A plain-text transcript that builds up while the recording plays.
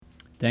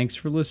Thanks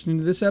for listening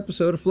to this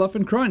episode of Fluff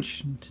and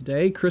Crunch.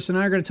 Today, Chris and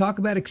I are going to talk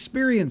about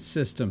experience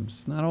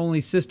systems, not only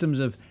systems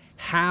of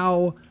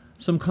how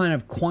some kind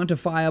of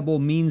quantifiable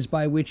means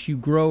by which you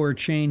grow or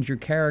change your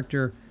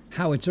character,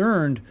 how it's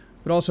earned,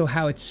 but also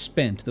how it's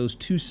spent, those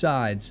two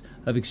sides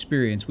of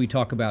experience we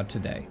talk about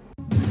today.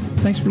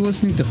 Thanks for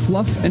listening to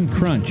Fluff and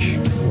Crunch,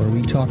 where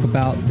we talk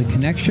about the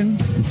connection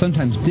and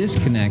sometimes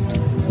disconnect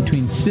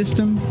between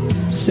system,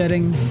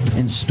 setting,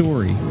 and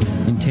story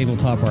in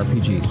tabletop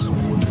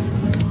RPGs.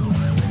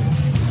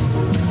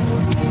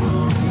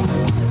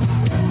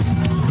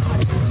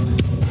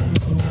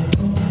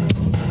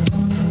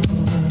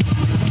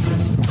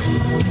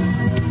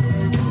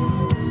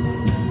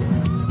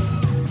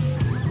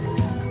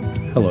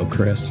 Hello,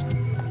 Chris.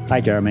 Hi,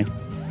 Jeremy.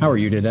 How are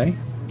you today?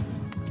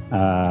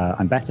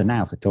 I'm better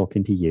now for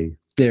talking to you.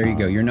 There you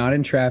go. You're not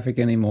in traffic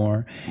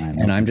anymore,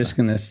 and I'm just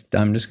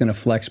gonna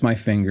flex my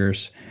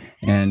fingers,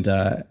 and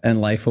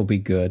life will be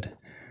good.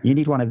 You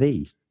need one of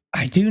these.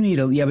 I do need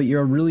but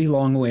you're a really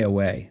long way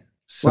away.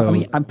 So well, I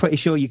mean, I'm pretty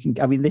sure you can.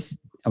 This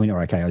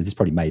is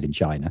probably made in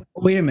China.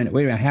 Wait a minute.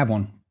 I have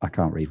one. I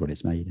can't read what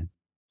it's made in.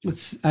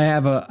 I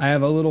have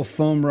a little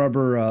foam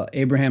rubber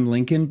Abraham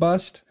Lincoln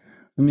bust.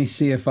 Let me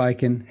see if I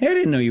can. Hey, I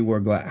didn't know you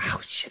wore glasses.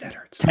 Oh shit, that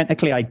hurts.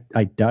 Technically,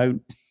 I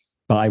don't,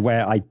 but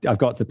I've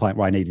got to the point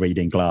where I need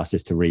reading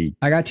glasses to read.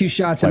 I got 2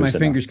 shots in my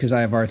fingers because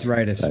I have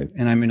arthritis,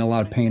 and I'm in a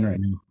lot of pain right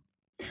now.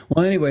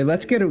 Well, anyway,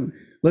 let's get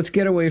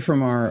away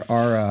from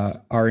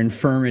our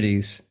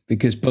infirmities,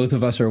 because both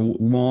of us are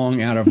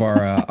long out of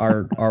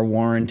our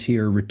warranty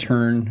or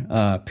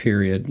return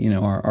period. You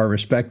know, our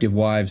respective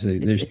wives, they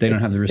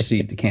don't have the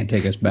receipt. They can't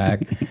take us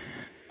back.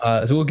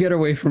 So we'll get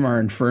away from our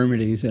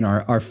infirmities and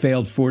our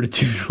failed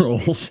fortitude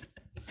rolls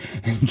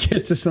and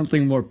get to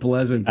something more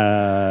pleasant.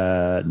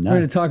 No. We're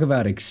going to talk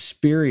about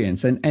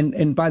experience.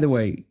 And by the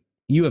way,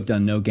 you have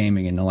done no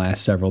gaming in the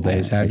last several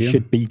days, have you? I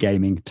should be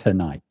gaming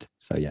tonight.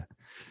 So yeah.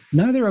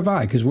 Neither have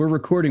I, because we're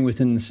recording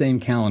within the same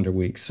calendar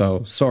week.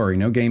 So sorry,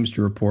 no games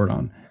to report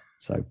on.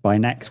 So by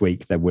next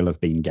week, there will have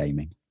been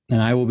gaming.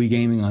 And I will be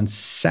gaming on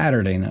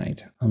Saturday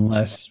night,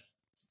 unless...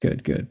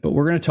 Good. But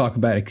we're going to talk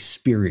about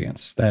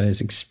experience. That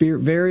is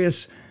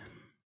various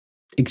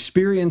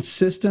experience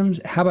systems.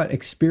 How about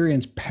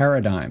experience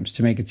paradigms,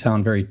 to make it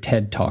sound very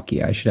TED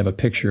Talky? I should have a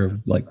picture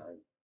of like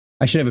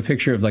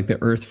the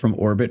Earth from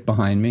orbit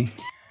behind me,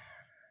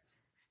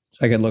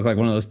 so I could look like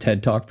one of those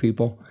TED Talk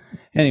people.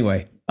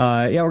 Anyway,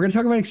 we're going to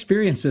talk about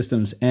experience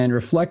systems and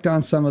reflect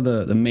on some of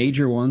the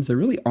major ones. There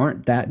really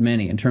aren't that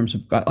many in terms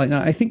of,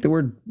 I think the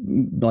word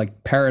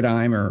like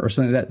paradigm or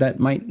something that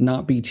might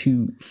not be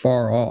too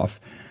far off.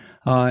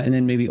 And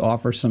then maybe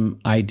offer some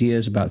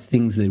ideas about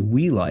things that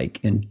we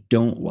like and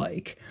don't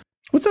like.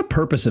 What's the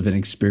purpose of an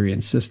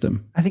experience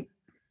system? I think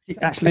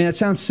actually, I mean, it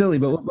sounds silly,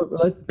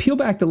 but peel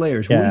back the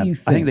layers. Yeah, what do you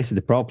think? I think this is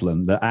the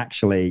problem, that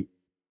actually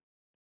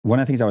one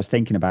of the things I was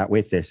thinking about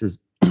with this is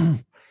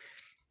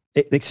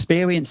the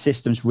experience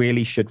systems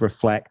really should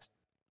reflect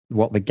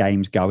what the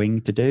game's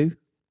going to do,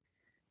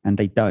 and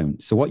they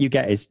don't. So what you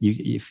get is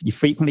you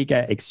frequently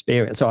get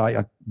experience. So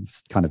I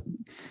kind of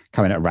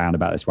coming around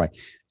about this way.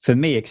 For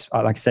me,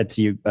 like I said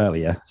to you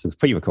earlier, so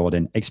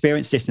pre-recording,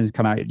 experience systems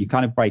come out, you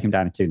kind of break them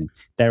down into two things.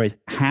 There is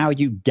how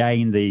you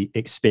gain the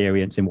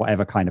experience in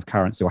whatever kind of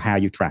currency, or how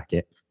you track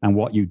it, and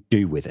what you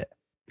do with it,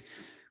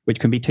 which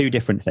can be two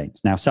different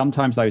things. Now,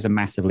 sometimes those are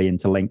massively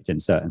interlinked in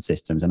certain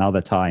systems, and other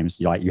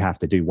times, like, you have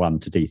to do one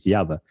to do the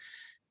other.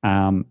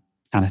 And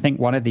I think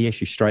one of the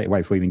issues straight away,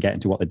 before we even get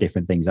into what the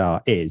different things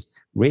are, is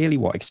really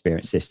what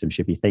experience systems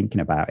should be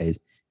thinking about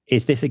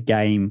is this a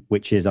game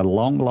which is a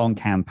long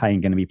campaign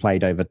going to be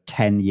played over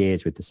 10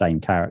 years with the same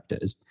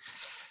characters?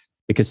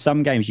 Because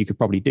some games you could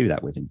probably do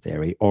that with in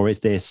theory. Or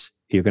is this,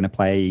 you're going to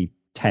play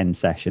 10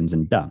 sessions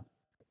and done?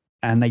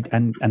 And they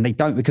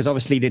don't, because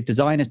obviously the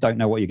designers don't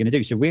know what you're going to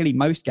do. So really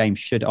most games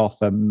should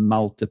offer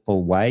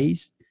multiple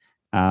ways.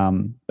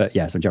 But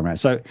yeah, so I'm jumping around.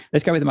 So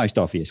let's go with the most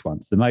obvious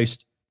ones.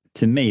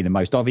 To me, the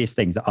most obvious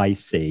things that I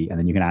see, and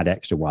then you can add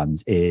extra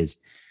ones, is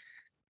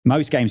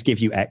most games give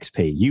you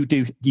XP. You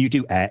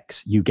do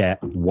X, you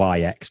get Y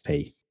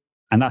XP.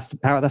 And that's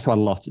how a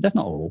lot, that's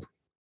not all,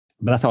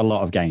 but that's how a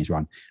lot of games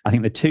run. I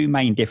think the two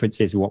main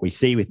differences, what we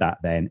see with that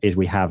then, is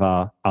we have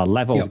our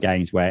leveled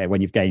games where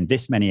when you've gained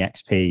this many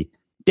XP,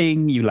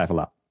 ding, you level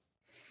up.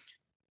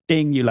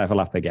 Ding, you level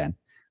up again.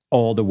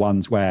 Or the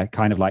ones where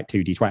kind of like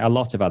 2D20, a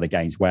lot of other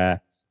games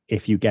where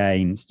if you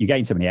gain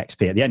so many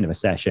XP at the end of a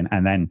session,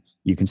 and then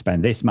you can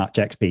spend this much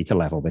XP to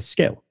level this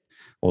skill,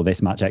 or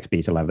this much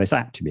XP to level this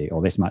attribute,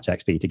 or this much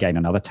XP to gain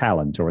another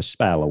talent or a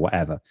spell or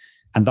whatever.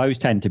 And those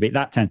tends to be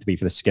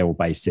for the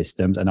skill-based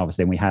systems. And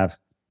obviously we have,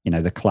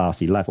 the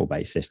classy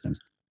level-based systems.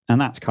 And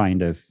that's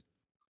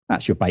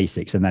your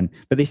basics. And then,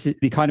 but this is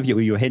the kind of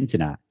what you were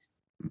hinting at.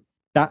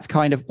 That's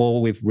kind of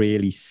all we've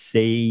really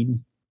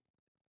seen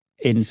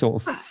in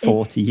sort of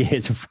 40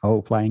 years of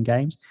role-playing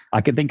games.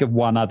 I can think of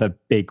one other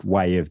big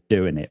way of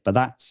doing it, but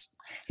that's...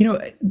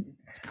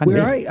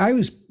 Where I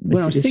was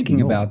thinking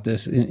about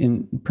this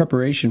in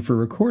preparation for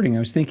recording, I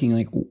was thinking,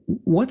 like,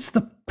 what's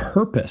the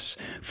purpose?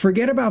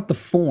 Forget about the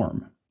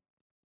form.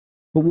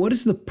 but what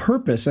is the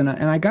purpose? And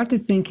I got to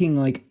thinking,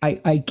 like,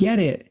 I get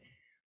it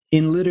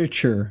in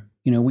literature.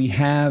 You know, we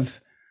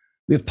have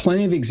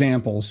plenty of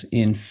examples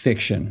in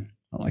fiction,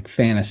 like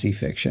fantasy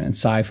fiction and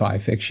sci-fi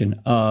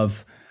fiction,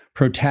 of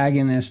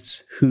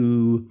protagonists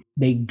who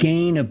they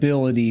gain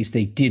abilities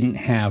they didn't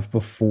have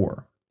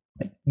before.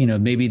 Like, you know,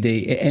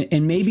 maybe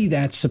and maybe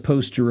that's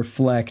supposed to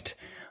reflect,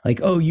 like,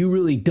 oh, you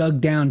really dug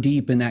down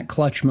deep in that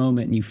clutch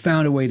moment and you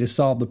found a way to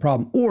solve the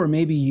problem. Or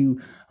maybe you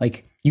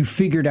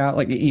figured out,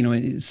 like, you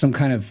know, some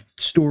kind of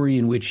story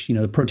in which, you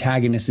know, the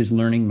protagonist is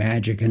learning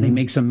magic and they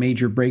make some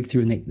major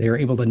breakthrough and they're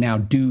able to now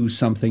do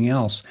something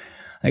else.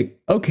 Like,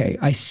 okay,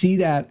 I see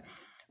that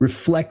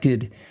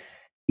reflected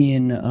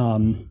in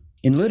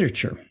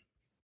literature.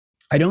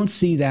 I don't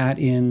see that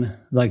in,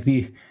 like,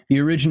 the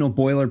original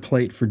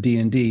boilerplate for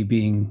D&D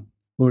being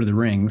Lord of the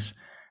Rings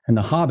and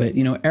The Hobbit.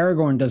 You know,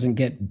 Aragorn doesn't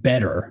get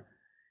better.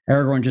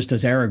 Aragorn just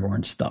does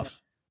Aragorn stuff.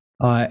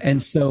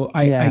 And so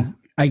I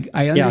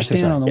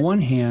understand on the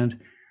one hand,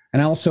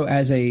 and also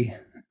as a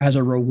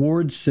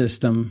reward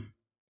system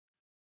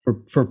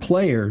for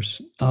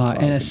players,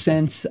 and a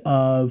sense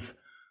of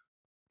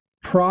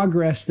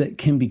progress that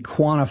can be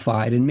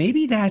quantified. And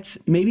maybe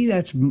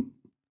that's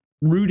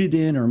rooted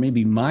in, or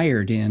maybe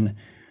mired in,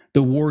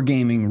 the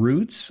wargaming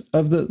roots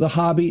of the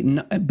hobby,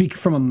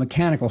 from a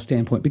mechanical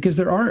standpoint, because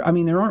there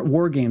aren't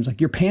war games. Like,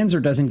 your Panzer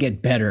doesn't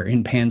get better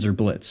in Panzer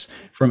Blitz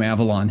from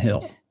Avalon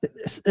Hill.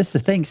 That's the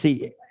thing.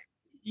 See,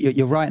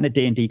 you're right in the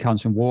D&D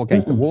comes from war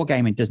games, but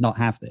wargaming does not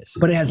have this.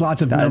 But it has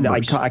lots of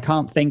numbers. I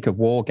can't think of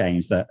war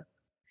games that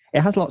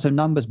it has lots of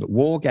numbers, but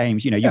war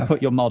games, you know, you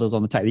put your models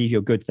on the table. These are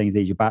your good things,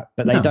 these are your bad,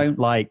 but they don't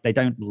like your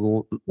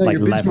level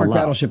Bismarck up.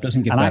 Battleship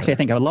doesn't get and better. Actually, I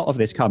think a lot of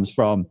this comes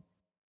from,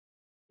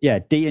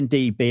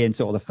 D&D being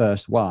sort of the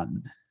first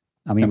one.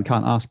 I mean, we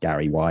can't ask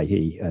Gary why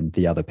he and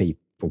the other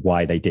people,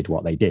 why they did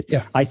what they did.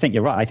 Yeah. I think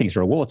you're right. I think it's a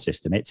reward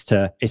system. It's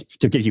to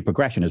give you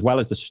progression as well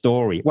as the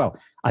story. Well,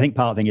 I think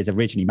part of the thing is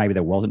originally maybe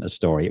there wasn't a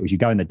story. It was you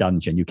go in the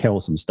dungeon, you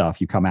kill some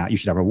stuff, you come out, you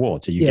should have a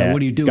reward. So you get what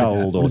do you do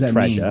gold or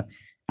treasure, mean?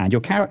 and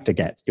your character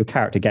gets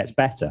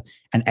better.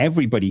 And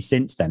everybody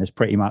since then has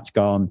pretty much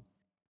gone,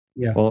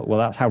 well,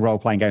 that's how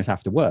role-playing games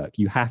have to work.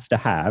 You have to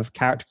have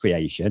character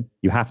creation,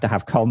 you have to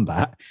have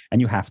combat,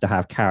 and you have to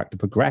have character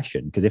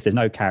progression. Because if there's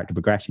no character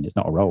progression, it's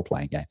not a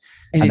role-playing game.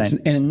 And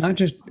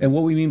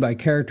what we mean by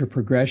character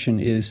progression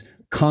is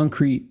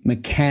concrete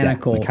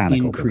mechanical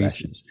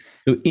increases.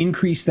 So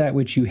increase that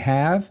which you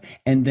have,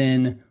 and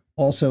then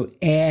also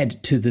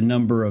add to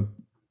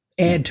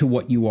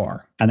what you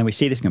are. And then we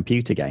see this in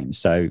computer games.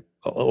 So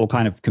all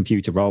kind of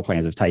computer role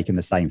players have taken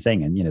the same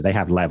thing, and, you know, they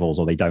have levels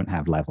or they don't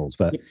have levels,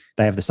 but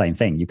they have the same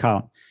thing. You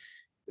can't,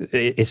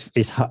 it's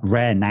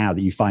rare now that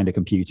you find a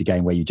computer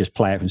game where you just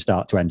play it from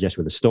start to end just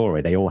with a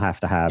story. They all have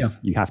to have,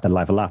 you have to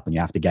level up, and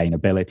you have to gain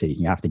abilities,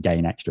 and you have to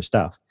gain extra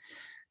stuff.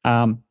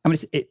 I mean,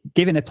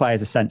 giving the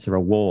players a sense of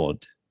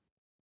reward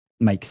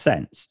makes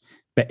sense.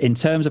 But in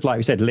terms of, like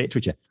we said,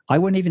 literature, I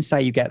wouldn't even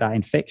say you get that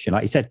in fiction.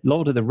 Like you said,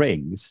 Lord of the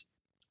Rings,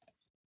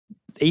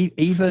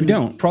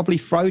 even probably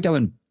Frodo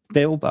and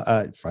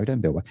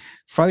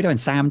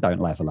Sam don't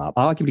level up.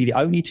 Arguably, the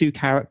only two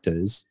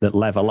characters that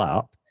level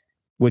up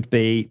would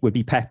be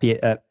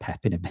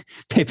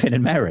Pippin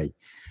and Merry,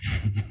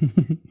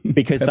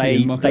 because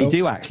they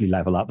do actually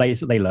level up. They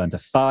learn to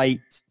fight.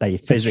 They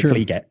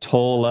physically get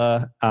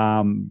taller.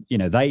 You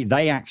know,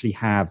 they actually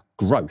have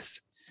growth.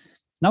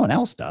 No one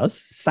else does.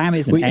 Sam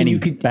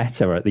isn't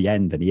better at the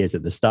end than he is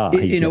at the start.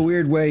 In a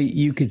weird way,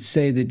 you could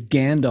say that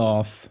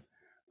Gandalf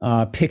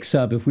picks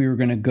up, if we were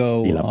going to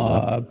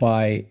go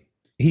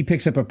he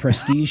picks up a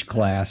prestige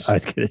class. I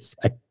was going to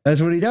say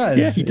that's what he does.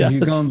 Yeah, he does. If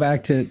you're going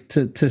back to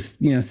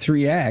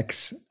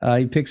 3X,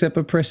 he picks up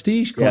a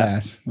prestige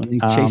class when he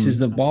chases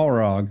the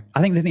Balrog.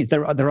 I think the thing is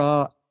there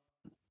are.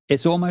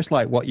 It's almost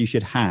like what you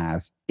should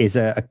have is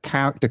a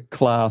character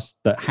class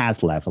that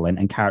has leveling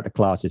and character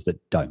classes that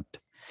don't.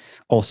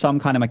 Or some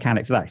kind of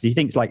mechanic for that. So you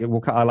think it's like,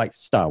 I like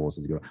Star Wars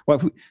as good. Well,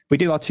 if we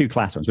do our two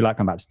class ones, we like to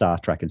come back to Star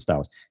Trek and Star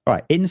Wars. All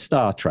right, in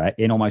Star Trek,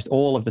 in almost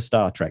all of the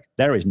Star Treks,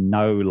 there is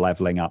no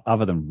leveling up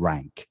other than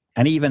rank.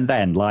 And even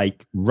then,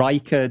 like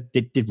Riker,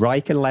 did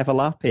Riker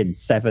level up in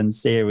 7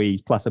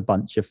 series plus a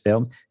bunch of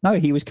films? No,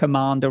 he was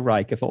Commander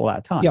Riker for all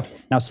that time. Yeah.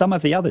 Now, some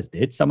of the others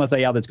did. Some of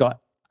the others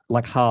got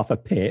like half a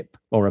pip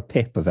or a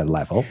pip of a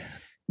level.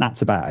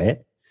 That's about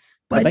it.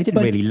 But they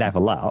didn't really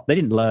level up. They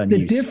didn't learn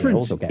new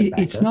skills or get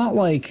better. It's not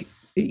like,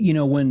 you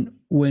know, when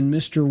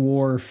Mr.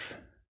 Worf,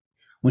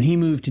 when he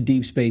moved to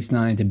Deep Space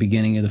Nine at the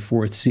beginning of the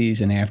 4th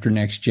season after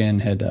Next Gen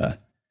had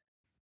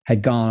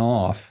gone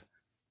off.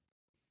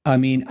 I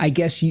mean, I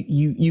guess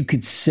you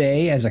could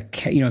say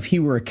if he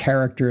were a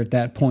character at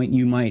that point,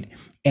 you might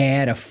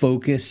add a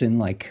focus in,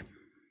 like,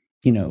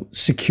 you know,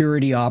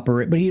 security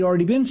but he'd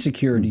already been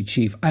security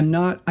chief. I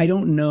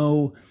don't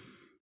know.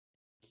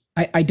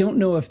 I don't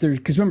know if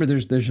because remember,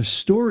 there's a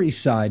story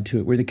side to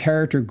it where the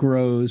character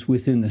grows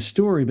within the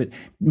story, but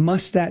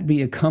must that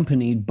be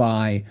accompanied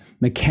by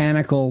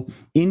mechanical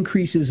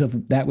increases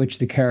of that which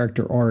the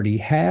character already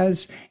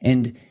has?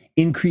 And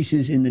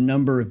increases in the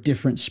number of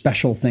different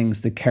special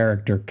things the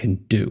character can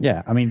do.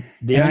 Yeah, I mean,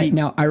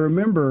 I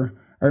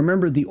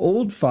remember the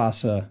old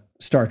FASA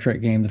Star Trek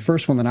game, the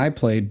first one that I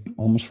played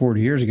almost 40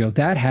 years ago,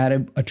 that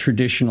had a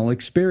traditional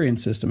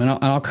experience system. And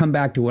I'll come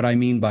back to what I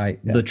mean by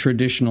the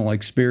traditional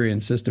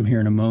experience system here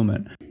in a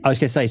moment. I was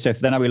going to say, so if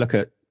then we look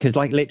at, because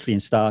like literally in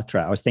Star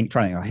Trek, I was trying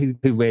to think,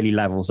 who really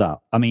levels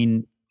up? I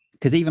mean,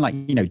 because even like,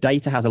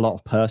 Data has a lot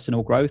of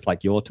personal growth,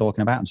 like you're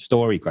talking about, and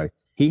story growth.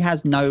 He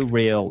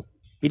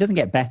doesn't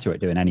get better at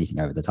doing anything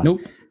over the time.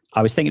 Nope.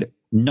 I was thinking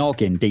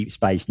Nog in Deep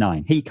Space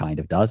Nine, he kind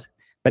of does.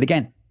 But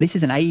again, this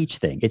is an age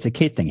thing. It's a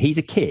kid thing. He's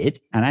a kid.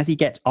 And as he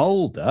gets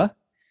older,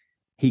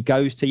 he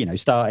goes to,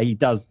 he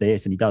does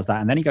this and he does that.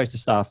 And then he goes to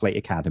Starfleet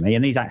Academy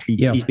and he's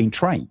been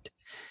trained.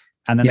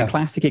 And then the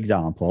classic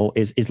example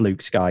is Luke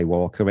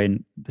Skywalker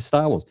in the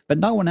Star Wars. But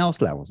no one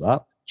else levels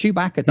up.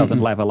 Chewbacca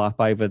doesn't level up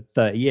over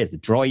 30 years. The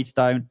droids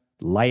don't.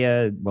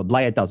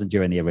 Leia doesn't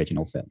during the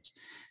original films.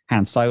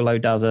 Han Solo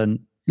doesn't.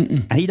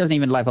 And he doesn't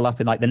even level up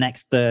in like the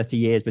next 30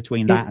 years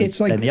between that and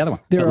then the other one.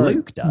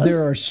 Luke does.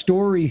 There are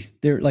stories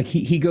there, like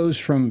he goes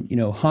from,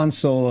 Han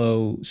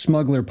Solo,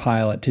 smuggler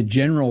pilot, to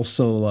General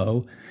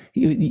Solo.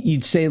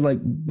 You'd say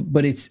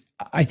but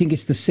I think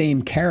it's the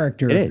same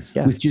character. It is,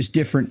 yeah. With just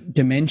different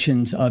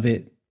dimensions of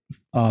it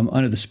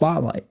under the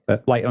spotlight.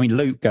 But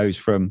Luke goes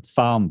from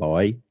farm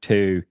boy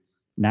to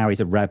now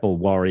he's a rebel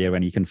warrior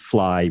and he can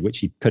fly, which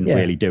he couldn't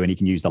really do, and he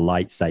can use the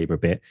lightsaber a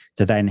bit,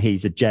 to then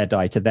he's a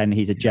Jedi, to then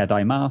he's a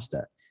Jedi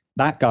Master.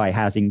 That guy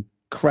has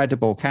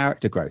incredible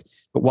character growth.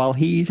 But while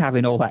he's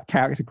having all that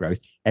character growth,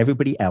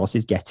 everybody else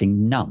is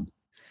getting none.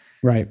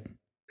 Right.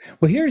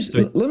 Well,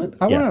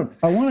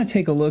 I want to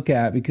take a look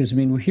at, because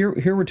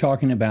here we're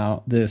talking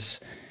about this,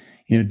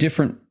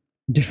 different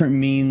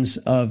means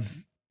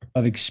of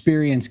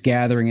experience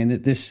gathering, and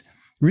that this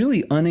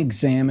really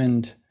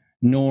unexamined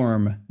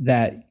norm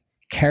that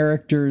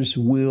characters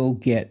will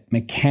get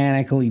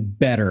mechanically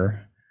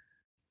better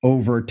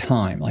over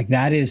time. Like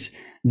that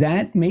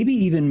maybe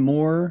even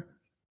more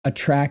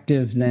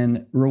attractive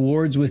than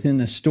rewards within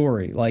the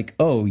story. Like,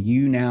 oh,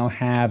 you now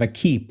have a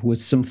keep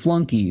with some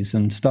flunkies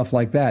and stuff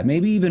like that.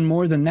 Maybe even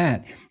more than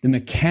that, the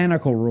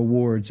mechanical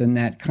rewards and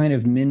that kind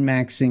of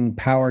min-maxing,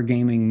 power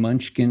gaming,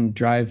 Munchkin,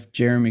 drive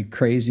Jeremy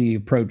crazy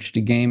approach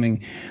to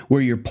gaming,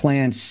 where you're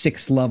planned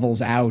 6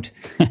 levels out.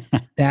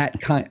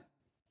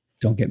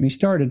 Don't get me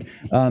started.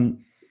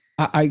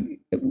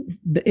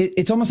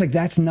 It's almost like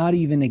that's not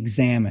even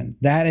examined.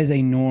 That as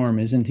a norm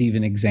isn't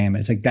even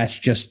examined. It's like that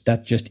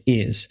just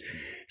is.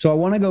 So I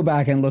want to go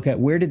back and look at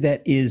where did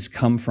that is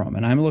come from.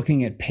 And I'm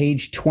looking at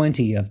page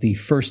 20 of the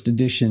first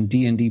edition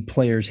D&D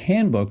Player's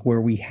Handbook,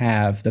 where we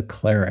have the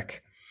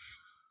cleric.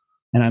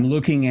 And I'm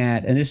looking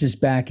at, and this is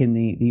back in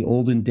the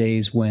olden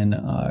days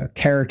when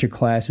character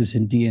classes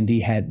in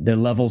D&D their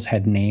levels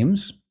had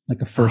names. Like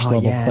a first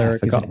level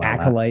cleric is an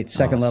acolyte,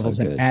 second level is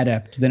an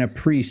adept, then a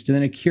priest, and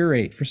then a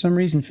curate. For some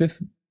reason,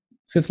 fifth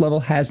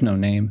level has no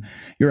name.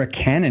 You're a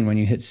canon when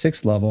you hit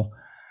 6th level.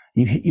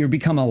 You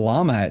become a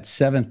lama at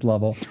 7th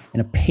level,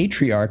 and a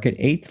patriarch at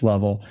 8th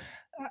level.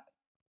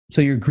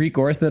 So you're Greek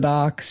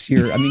Orthodox.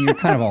 You're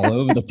kind of all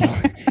over the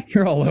place.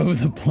 You're all over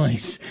the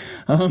place.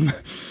 And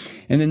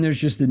then there's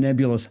just the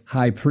nebulous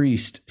high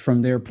priest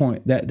from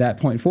that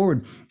point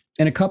forward.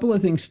 And a couple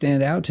of things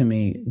stand out to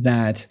me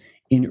that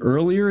in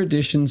earlier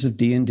editions of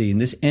D&D,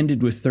 and this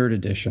ended with 3rd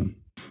edition,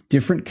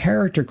 different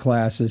character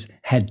classes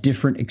had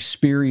different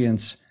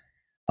experience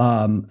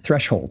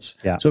thresholds.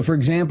 Yeah. So, for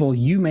example,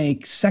 you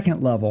make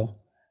 2nd level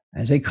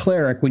as a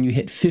cleric when you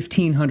hit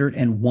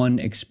 1,501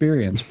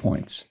 experience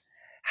points.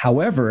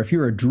 However, if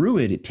you're a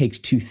druid, it takes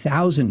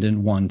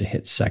 2,001 to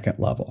hit 2nd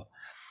level.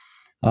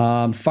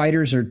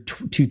 Fighters are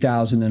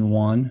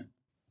 2,001.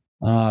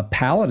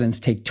 Paladins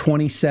take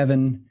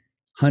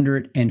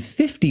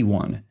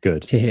 2,751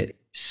 to hit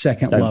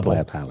 2nd level. Don't play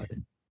a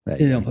paladin.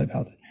 They don't play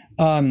paladin.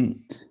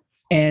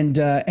 And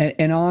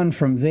on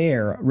from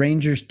there,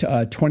 Rangers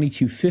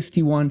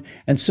 2251.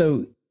 And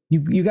so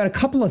you got a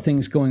couple of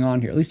things going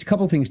on here. At least a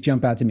couple of things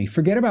jump out to me.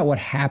 Forget about what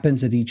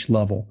happens at each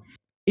level.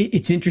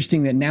 It's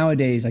interesting that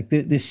nowadays, like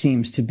this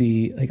seems to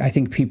be like, I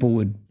think people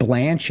would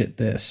blanch at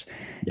this.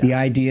 Yeah. The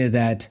idea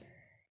that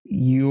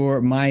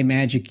my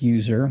magic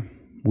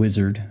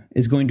wizard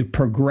is going to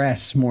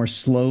progress more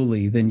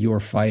slowly than your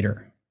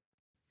fighter.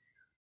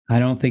 I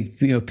don't think,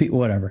 people,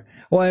 whatever.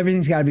 Well,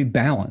 everything's got to be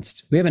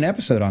balanced. We have an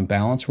episode on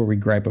balance where we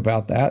gripe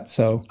about that.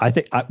 So I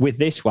think with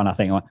this one,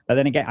 but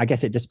then again, I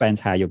guess it just depends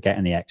how you're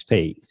getting the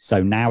XP.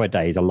 So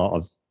nowadays, a lot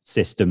of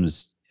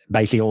systems,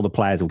 basically all the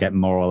players will get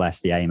more or less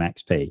the AIM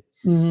XP.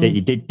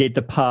 Mm-hmm. Did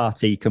the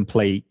party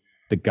complete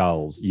the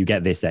goals? You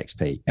get this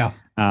XP. Yeah.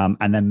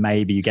 And then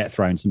maybe you get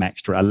thrown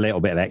a little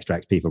bit of extra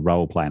XP for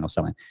role playing or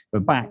something.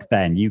 But back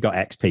then, you got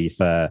XP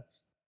for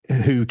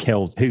who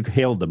killed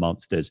the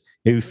monsters,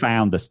 who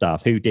found the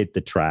stuff, who did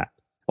the trap,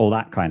 all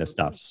that kind of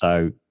stuff.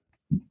 So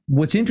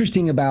what's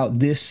interesting about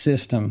this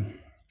system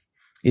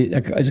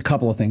is a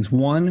couple of things.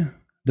 One,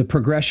 the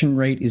progression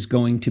rate is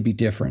going to be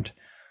different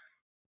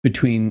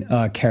between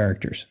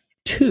characters.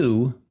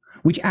 Two,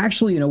 which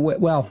actually, in a way,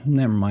 well,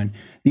 never mind.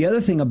 The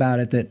other thing about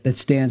it that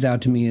stands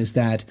out to me is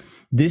that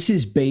this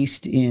is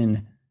based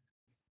in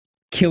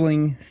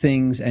killing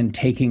things and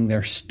taking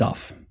their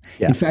stuff.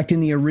 Yeah. In fact, in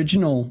the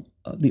original,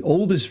 the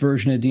oldest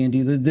version of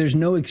D&D, there's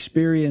no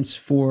experience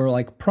for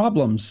like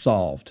problems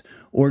solved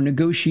or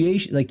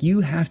negotiation. Like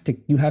you have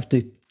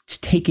to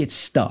take its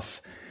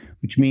stuff,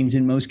 which means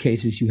in most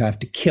cases you have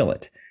to kill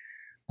it,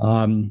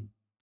 and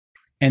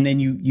then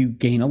you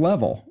gain a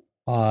level.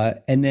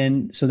 And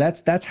then, so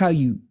that's how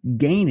you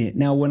gain it.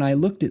 Now, when I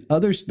looked at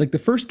others, like the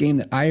first game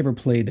that I ever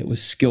played that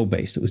was skill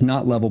based, it was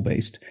not level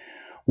based,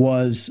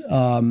 was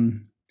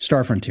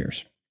Star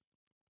Frontiers.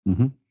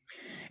 Mm-hmm.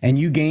 And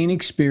you gain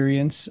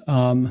experience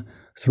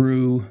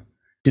through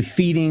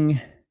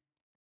defeating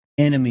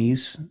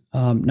enemies,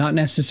 not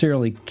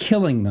necessarily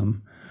killing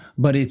them,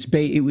 but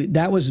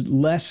that was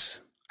less.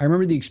 I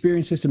remember the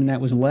experience system, and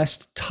that was less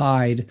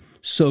tied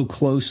so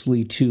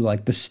closely to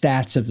like the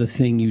stats of the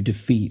thing you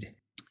defeat.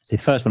 The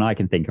first one I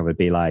can think of would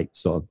be like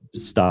sort of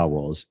Star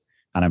Wars.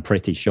 And I'm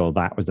pretty sure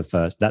that was the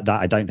first that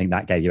I don't think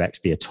that gave you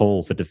XP at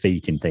all for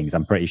defeating things.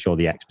 I'm pretty sure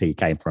the XP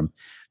came from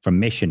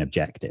mission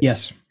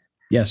objectives.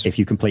 Yes. If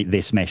you complete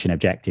this mission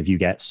objective, you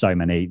get so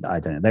many, I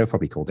don't know, they were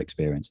probably called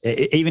experience.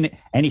 Even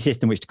any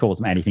system which calls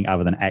them anything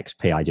other than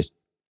XP, I just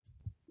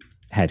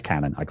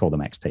headcanon, I call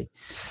them XP.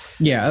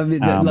 Yeah,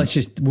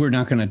 we're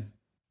not going to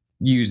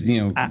use,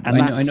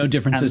 I know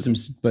different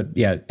systems, but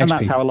yeah. XP. And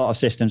that's how a lot of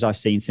systems I've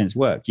seen since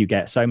worked. You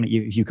get so many,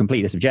 if you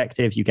complete this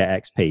objective, you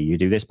get XP. You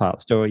do this part of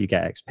the story, you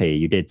get XP.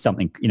 You did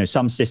something,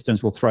 some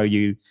systems will throw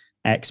you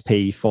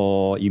XP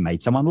for you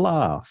made someone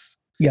laugh.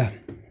 Yeah.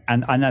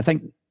 And I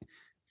think,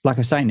 like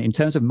I was saying, in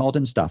terms of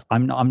modern stuff,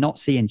 I'm not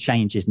seeing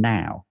changes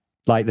now.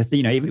 Like if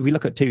we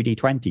look at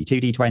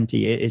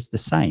 2D20 is the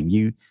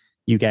same.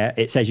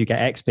 It says you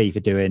get XP for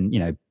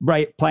doing,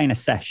 playing a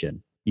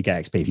session. You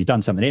get XP if you've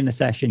done something in the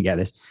session. You get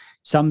this.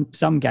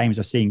 Some games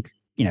I've seen,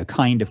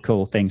 kind of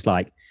cool things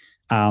like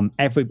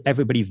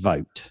everybody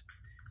vote.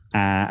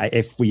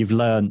 If we've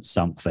learned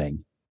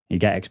something, you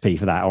get XP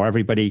for that. Or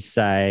everybody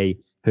say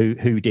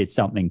who did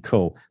something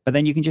cool. But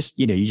then you can just,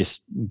 you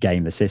just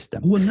game the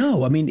system. Well,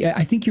 no, I mean,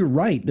 I think you're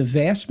right. The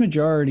vast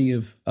majority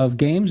of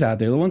games out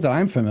there, the ones that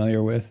I'm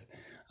familiar with,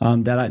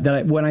 that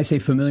I when I say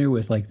familiar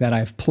with, like that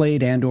I've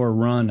played and or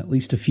run at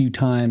least a few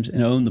times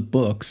and own the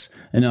books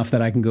enough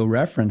that I can go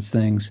reference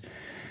things.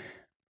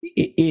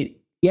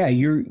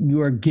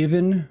 You are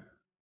given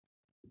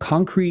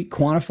concrete,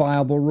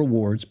 quantifiable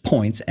rewards,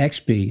 points,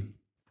 XP,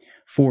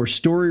 for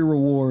story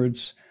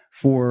rewards,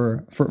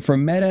 for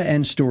meta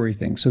and story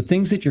things. So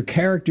things that your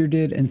character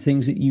did and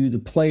things that you, the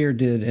player,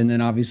 did, and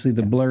then obviously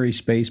the blurry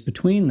space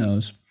between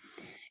those.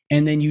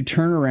 And then you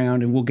turn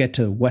around, and we'll get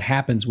to what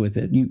happens with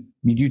it.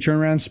 You turn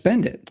around and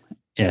spend it.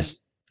 Yes.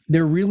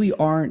 There really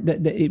aren't,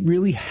 that it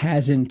really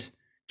hasn't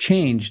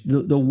changed.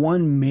 The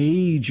one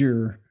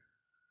major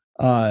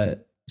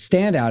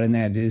standout in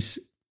that is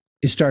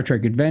Star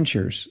Trek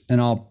Adventures,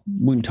 and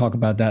we can talk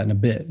about that in a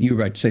bit. You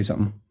were about to say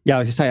something. Yeah, I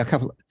was going to say a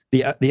couple.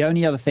 The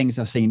only other things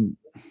I've seen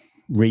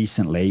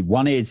recently,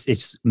 one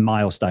is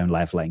milestone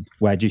leveling,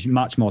 where you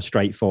much more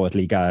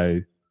straightforwardly go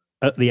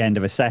at the end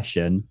of a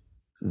session,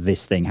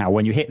 this thing,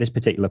 when you hit this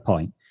particular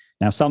point.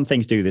 Now, some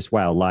things do this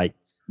well, like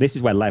this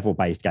is where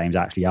level-based games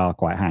actually are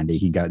quite handy.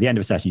 You can go at the end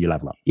of a session, you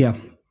level up. Yeah.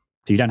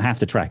 So you don't have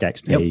to track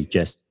XP,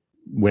 just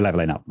we're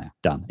leveling up now,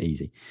 done,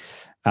 easy.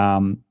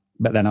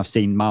 But then I've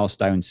seen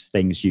milestones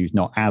things used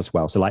not as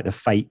well. So like the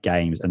Fate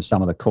games and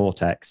some of the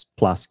Cortex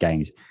Plus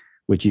games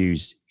would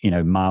use,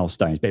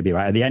 milestones. But it'd be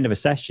right at the end of a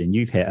session,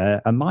 you've hit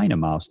a minor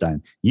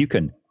milestone. You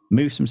can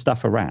move some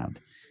stuff around.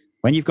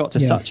 When you've got to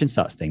such and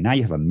such thing, now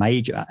you have a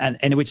major, and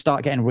it would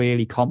start getting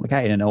really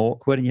complicated and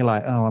awkward, and you're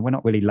like, oh, we're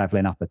not really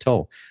leveling up at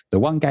all. The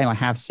one game I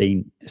have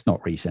seen, it's not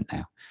recent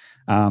now,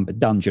 but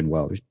Dungeon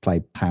World, which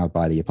played powered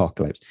by the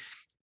Apocalypse.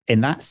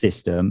 In that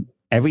system,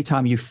 every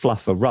time you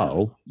fluff a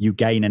roll, you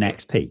gain an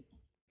XP.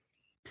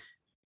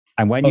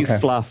 And when you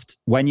fluffed,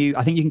 I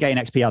think you can gain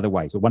XP other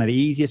ways, but one of the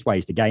easiest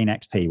ways to gain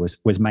XP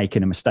was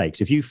making a mistake.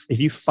 So if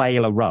you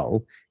fail a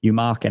roll, you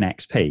mark an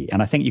XP.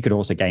 And I think you could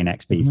also gain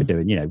XP for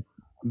doing,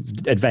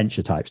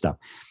 adventure type stuff,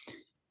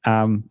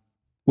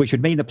 which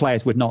would mean the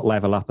players would not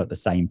level up at the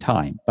same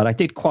time. But I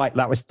did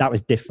that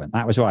was different.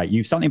 That was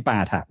right. Something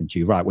bad happened to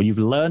you, right? Well, you've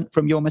learned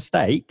from your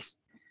mistakes,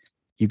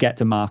 you get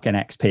to mark an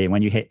XP, and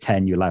when you hit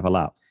 10, you level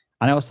up.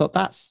 And I always thought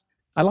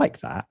I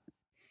like that.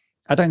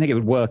 I don't think it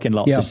would work in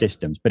lots of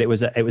systems, but it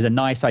was a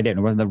nice idea.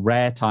 And one of the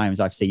rare times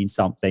I've seen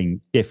something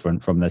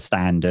different from the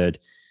standard.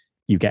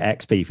 You get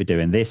XP for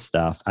doing this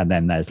stuff, and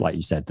then there's, like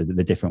you said,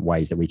 the different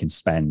ways that we can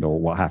spend, or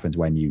what happens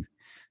when you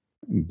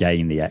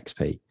gain the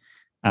XP.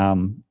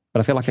 But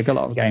I feel like a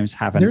lot of games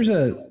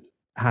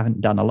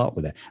haven't done a lot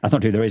with it. That's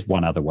not true. There is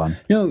one other one,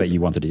 but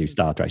you wanted to do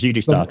Star Trek. So you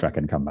do Star Trek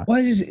and come back. I'll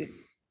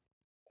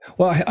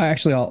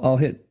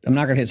hit. I'm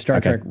not going to hit Star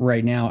Trek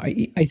right now.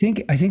 I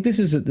think this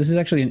is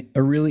actually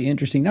a really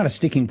interesting, not a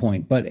sticking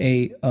point, but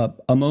a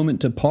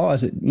moment to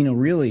pause. It,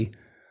 really,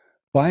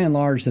 by and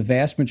large, the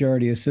vast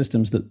majority of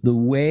systems, the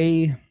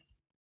way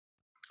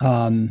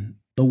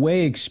the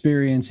way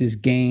experience is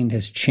gained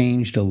has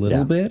changed a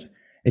little bit.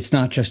 It's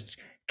not just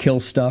kill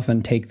stuff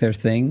and take their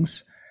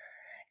things.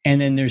 And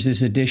then there's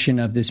this addition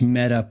of this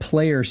meta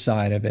player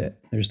side of it.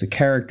 There's the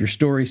character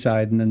story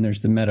side, and then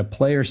there's the meta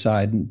player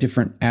side, and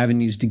different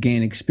avenues to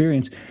gain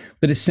experience.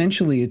 But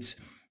essentially, it's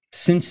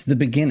since the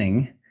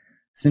beginning,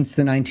 since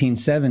the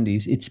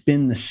 1970s, it's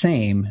been the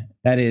same.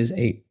 That is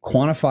a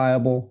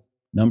quantifiable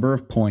number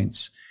of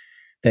points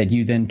that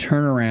you then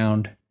turn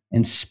around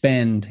and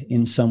spend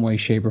in some way,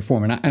 shape, or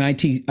form. And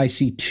I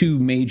see two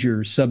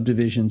major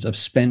subdivisions of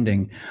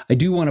spending. I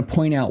do want to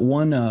point out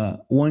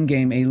one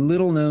game, a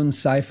little-known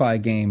sci-fi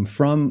game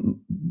from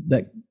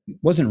that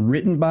wasn't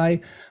written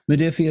by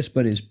Modiphius,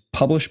 but is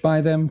published by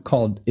them,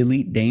 called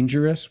Elite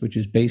Dangerous, which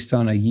is based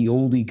on a ye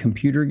olde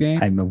computer game.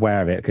 I'm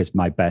aware of it because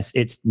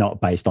it's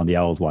not based on the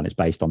old one, it's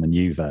based on the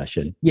new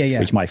version. Yeah.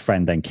 Which my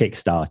friend then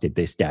kickstarted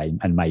this game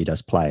and made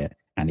us play it,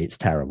 and it's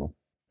terrible.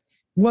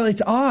 Well,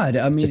 it's odd.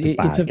 I mean, it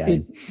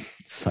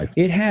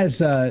has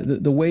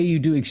the way you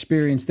do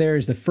experience there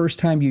is the first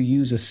time you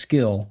use a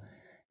skill,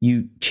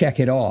 you check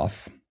it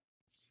off.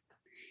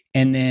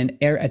 And then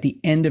at the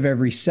end of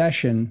every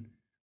session,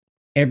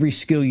 every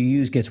skill you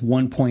use gets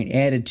 1 point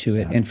added to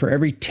it. Yeah. And for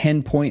every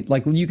 10 point,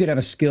 like you could have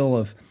a skill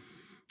of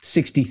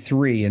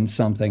 63 and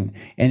something,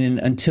 and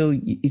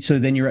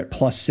then you're at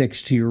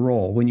 +6 to your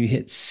roll. When you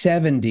hit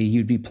 70,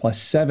 you'd be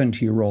 +7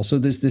 to your roll. So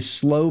there's this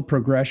slow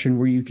progression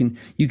where you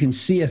can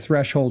see a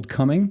threshold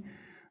coming,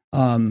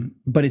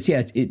 but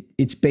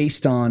it's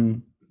based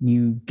on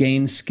you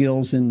gain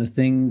skills in the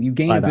thing, you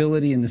gain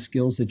ability in the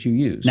skills that you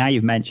use. Now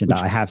you've mentioned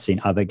that, I have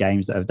seen other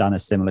games that have done a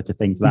similar to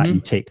things that. You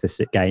tick the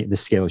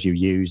skills you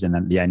use, and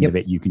then at the end of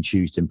it, you can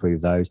choose to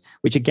improve those,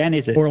 which again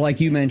is... Or like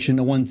you mentioned,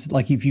 the ones,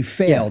 like if you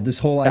failed, this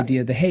whole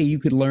idea that, hey, you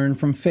could learn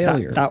from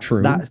failure.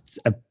 True.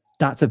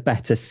 That's a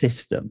better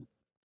system.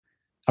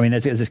 I mean,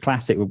 there's this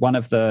classic, one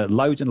of the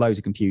loads and loads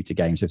of computer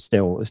games have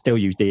still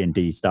use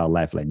D&D style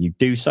leveling. You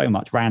do so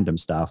much random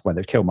stuff,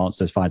 whether it's kill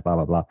monsters, fight, blah,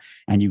 blah, blah,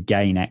 and you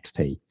gain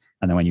XP.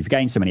 And then when you've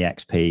gained so many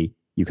XP,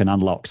 you can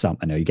unlock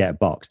something or you get a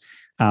box.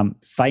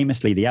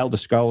 Famously, the Elder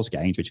Scrolls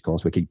games, which of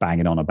course we keep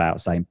banging on about,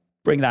 saying,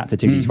 bring that to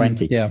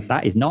 2D20.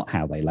 That is not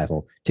how they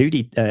level.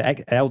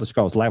 Elder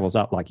Scrolls levels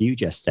up like you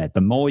just said.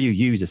 The more you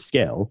use a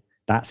skill,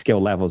 that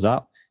skill levels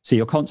up. So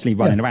you're constantly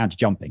running around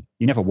jumping.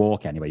 You never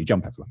walk anywhere, you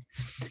jump everywhere.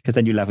 Because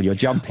then you level your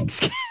jumping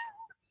skill.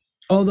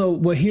 Although,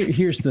 well,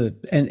 here's the,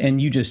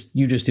 and you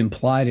just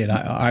implied it,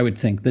 I would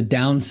think, the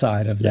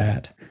downside of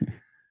that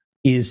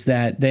is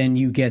that then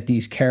you get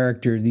these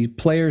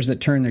players that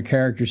turn their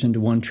characters into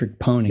one-trick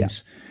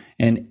ponies,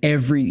 and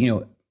if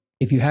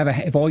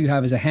all you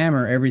have is a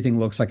hammer, everything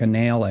looks like a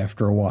nail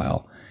after a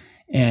while.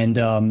 And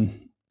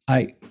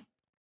I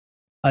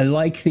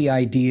like the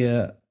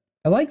idea.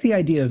 I like the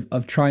idea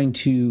of trying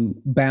to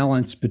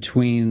balance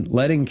between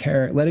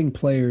letting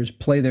players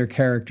play their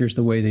characters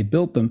the way they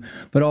built them,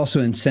 but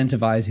also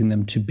incentivizing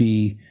them to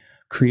be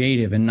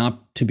creative and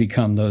not to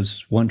become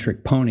those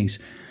one-trick ponies.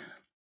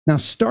 Now,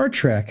 Star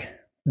Trek,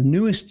 the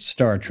newest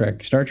Star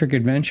Trek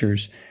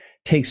Adventures,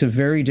 takes a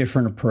very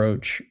different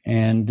approach.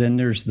 And then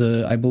there's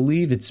I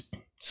believe it's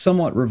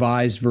somewhat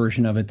revised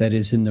version of it that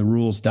is in the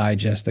Rules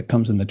Digest that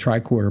comes in the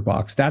tricorder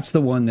box. That's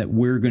the one that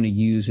we're going to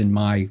use in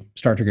my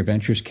Star Trek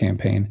Adventures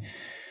campaign.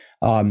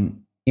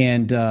 And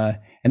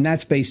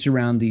that's based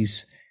around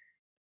these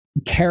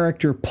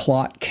character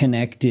plot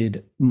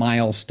connected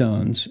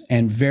milestones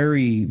and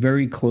very,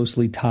 very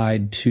closely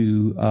tied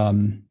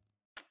to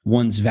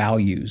one's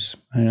values.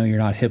 I know you're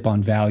not hip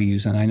on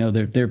values, and I know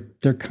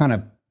they're kind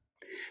of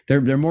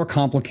they're more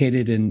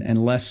complicated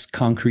and less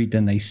concrete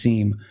than they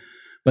seem.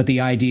 But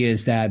the idea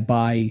is that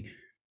by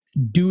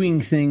doing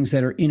things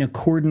that are in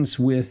accordance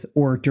with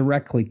or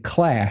directly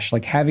clash,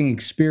 like having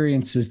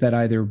experiences that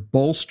either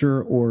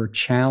bolster or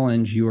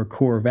challenge your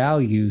core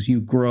values, you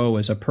grow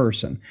as a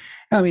person.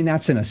 I mean,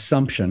 that's an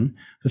assumption.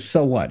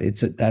 So what?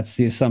 That's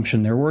the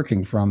assumption they're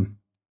working from.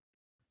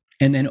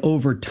 And then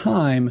over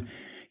time,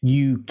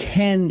 you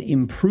can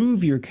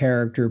improve your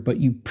character, but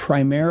you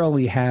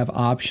primarily have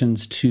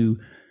options to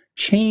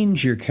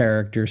change your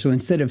character. So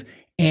instead of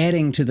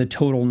adding to the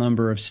total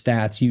number of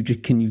stats, you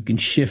can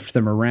shift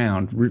them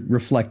around,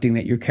 reflecting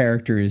that your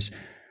character is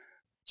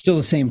still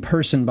the same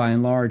person by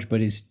and large,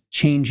 but is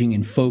changing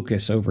in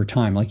focus over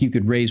time. Like you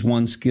could raise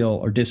one skill,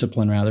 or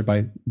discipline rather,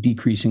 by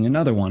decreasing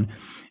another one.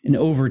 And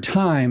over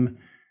time,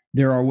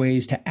 there are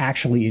ways to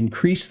actually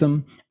increase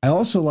them. I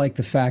also like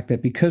the fact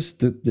that because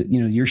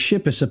your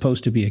ship is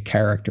supposed to be a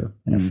character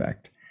in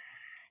effect,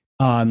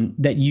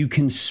 that you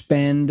can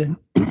spend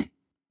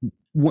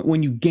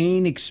when you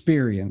gain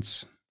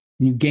experience.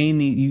 You gain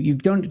you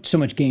don't so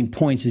much gain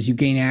points as you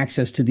gain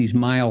access to these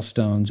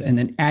milestones, and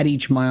then at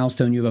each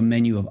milestone you have a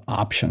menu of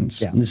options.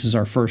 Yeah. And this is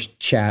our first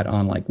chat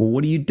on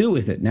what do you do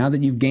with it now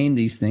that you've gained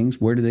these things?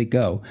 Where do they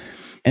go?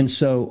 And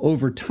so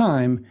over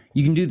time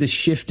you can do the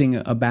shifting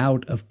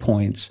about of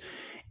points,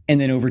 and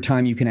then over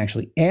time you can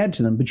actually add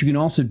to them. But you can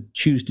also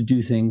choose to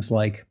do things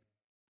like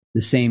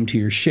the same to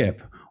your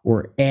ship,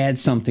 or add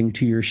something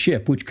to your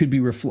ship, which could be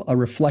a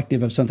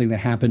reflective of something that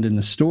happened in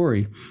the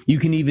story. You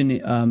can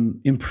even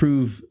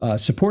improve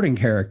supporting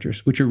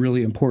characters, which are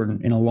really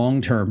important in a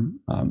long-term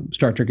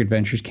Star Trek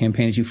Adventures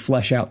campaign as you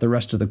flesh out the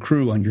rest of the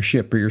crew on your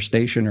ship or your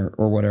station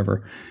or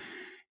whatever.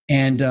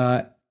 And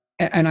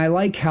I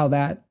like how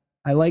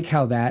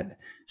that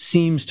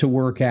seems to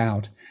work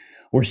out,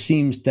 or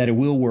seems that it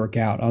will work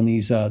out on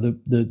these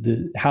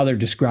the how they're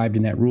described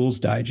in that rules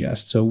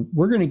digest. So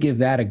we're going to give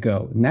that a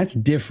go, and that's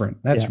different.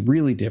 That's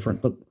really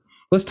different. But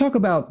let's talk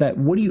about that.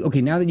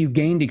 Now that you've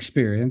gained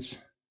experience,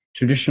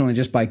 traditionally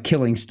just by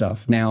killing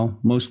stuff, now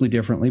mostly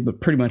differently, but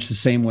pretty much the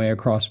same way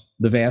across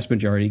the vast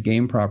majority of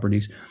game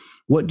properties,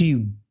 what do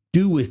you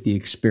do with the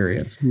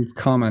experience?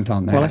 Comment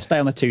on that. Well, let's stay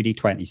on the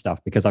 2D20 stuff,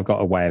 because I've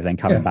got a way of then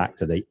coming back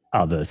to the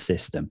other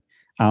system.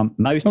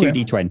 Most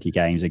 2D20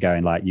 games are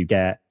going like, you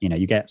get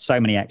so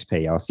many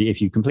XP, or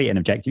if you complete an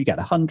objective, you get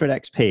 100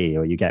 XP,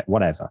 or you get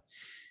whatever.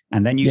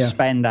 And then you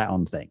spend that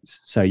on things.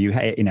 So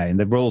and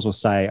the rules will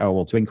say, oh,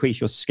 well, to increase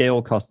your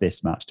skill cost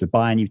this much, to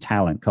buy a new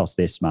talent cost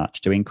this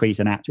much, to increase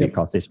an attribute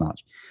cost this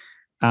much.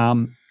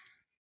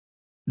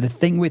 The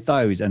thing with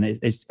those, and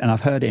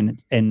I've heard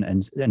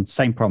in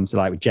same problems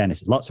like with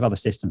Genesis, lots of other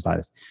systems like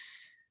this,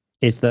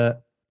 is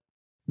that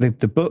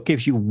the book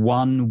gives you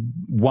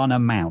one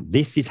amount.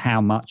 This is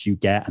how much you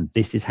get, and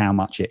this is how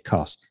much it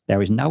costs.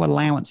 There is no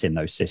allowance in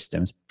those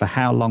systems for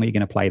how long you're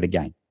going to play the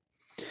game.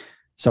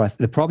 So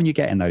the problem you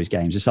get in those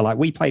games is, so like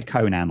we played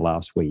Conan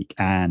last week,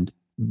 and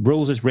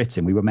rules as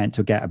written, we were meant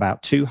to get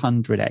about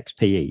 200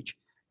 XP each,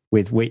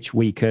 with which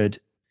we could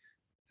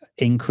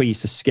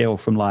increase a skill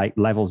from like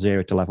level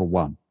 0 to level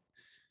 1.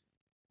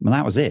 And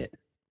that was it.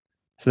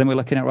 So then we're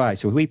looking at, right,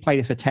 so if we played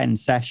it for 10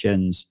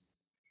 sessions,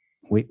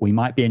 we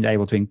might be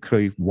able to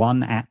improve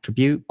one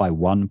attribute by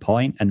 1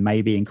 point, and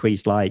maybe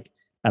increase like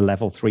a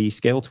level 3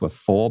 skill to a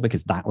 4,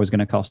 because that was going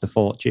to cost a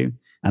fortune.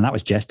 And that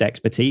was just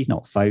expertise,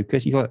 not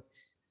focus. You thought,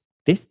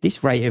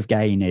 this rate of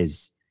gain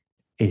is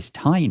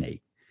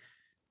tiny.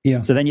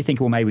 Yeah. So then you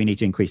think, well, maybe we need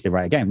to increase the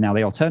rate of gain. Now,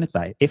 the alternative to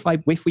that,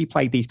 if we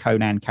played these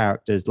Conan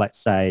characters,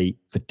 let's say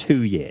for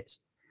 2 years,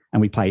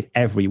 and we played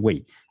every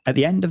week, at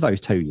the end of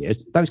those 2 years,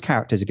 those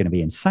characters are going to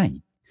be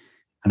insane.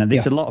 And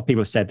then a lot of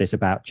people have said this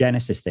about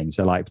Genesis things.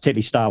 So like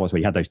particularly Star Wars, where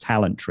you had those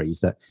talent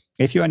trees, that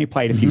if you only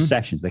played a few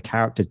sessions, the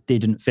characters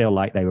didn't feel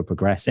like they were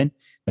progressing.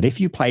 But if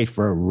you played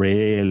for a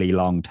really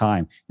long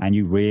time and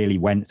you really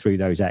went through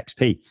those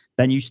XP,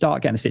 then you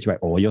start getting a situation where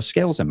all your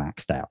skills are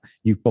maxed out.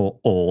 You've bought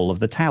all of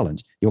the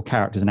talents. Your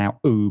characters are now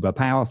uber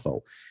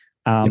powerful,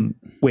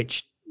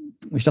 which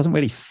doesn't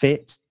really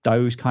fit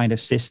those kind of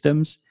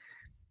systems.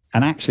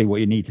 And actually what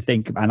you need to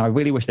think, and I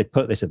really wish they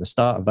put this at the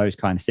start of those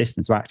kind of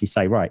systems, to actually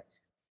say, right,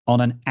 on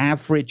an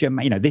average,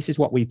 this is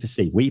what we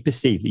perceive. We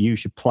perceive that you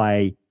should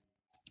play,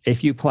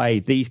 if you play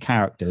these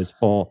characters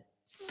for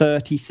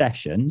 30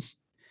 sessions,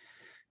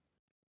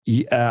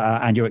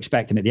 and you're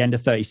expecting at the end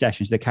of 30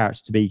 sessions the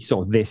characters to be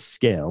sort of this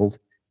skilled,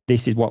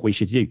 this is what we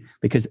should do.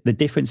 Because the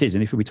difference is,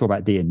 and if we talk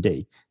about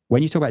D&D,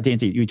 when you talk about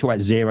D&D, you talk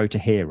about 0 to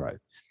hero.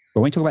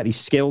 But when we talk about these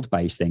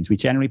skilled-based things, we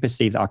generally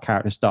perceive that our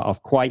characters start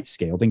off quite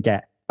skilled and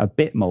get a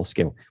bit more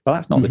skill. But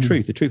that's not the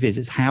truth. The truth is,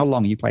 it's how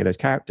long you play those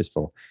characters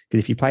for.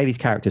 Because if you play these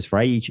characters for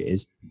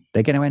ages,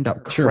 they're going to end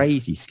up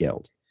crazy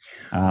skilled.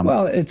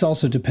 Well, it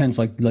also depends,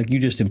 like you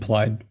just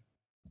implied.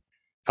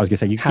 I was going to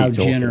say, you keep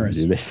talking and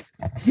do this.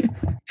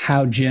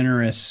 How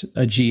generous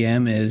a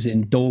GM is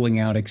in doling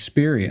out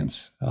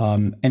experience,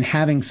 and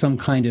having some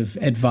kind of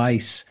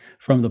advice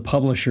from the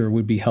publisher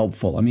would be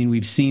helpful. I mean,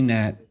 we've seen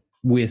that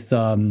with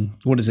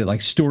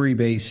like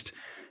story-based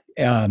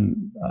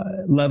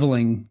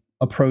leveling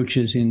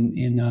approaches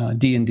in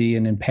D&D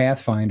and in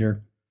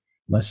Pathfinder,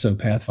 less so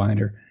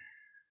Pathfinder,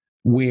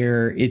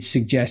 where it's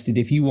suggested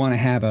if you want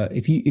to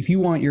if you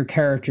want your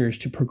characters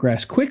to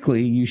progress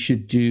quickly, you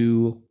should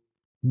do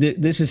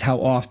this is how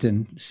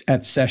often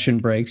at session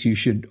breaks you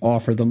should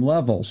offer them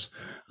levels.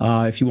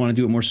 If you want to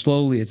do it more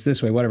slowly, it's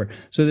this way, whatever.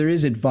 So there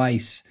is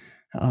advice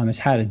as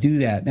how to do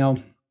that. Now,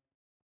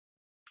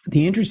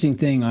 the interesting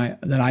thing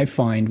that I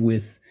find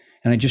with,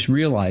 and I just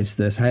realized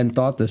this, I hadn't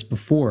thought this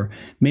before,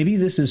 maybe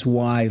this is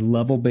why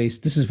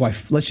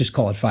let's just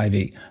call it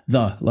 5e,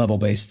 the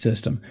level-based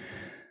system.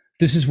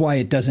 This is why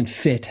it doesn't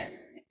fit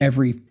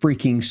every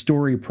freaking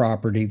story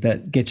property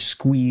that gets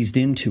squeezed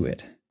into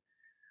it.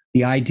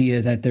 The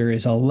idea that there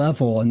is a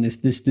level, and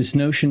this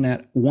notion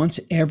that once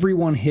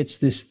everyone hits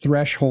this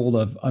threshold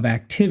of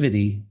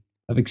activity,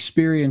 of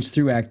experience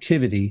through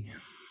activity,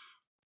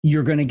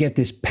 you're going to get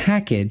this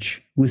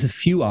package with a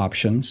few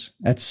options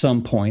at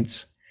some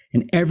points,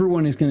 and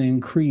everyone is going to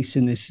increase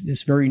in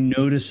this very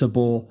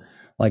noticeable,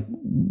 like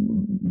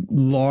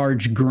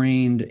large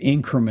grained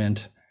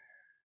increment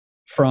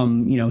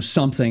from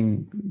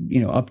something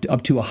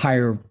up to a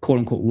higher quote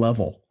unquote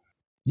level.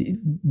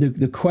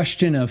 The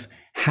question of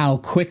how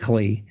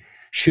quickly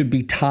should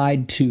be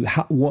tied to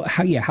how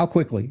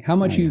quickly, how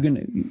quickly you're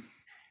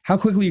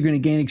going to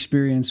gain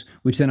experience,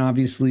 which then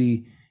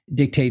obviously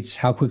dictates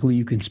how quickly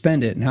you can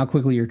spend it and how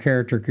quickly your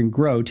character can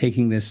grow,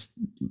 taking this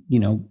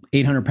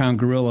 800-pound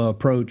gorilla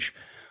approach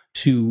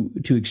to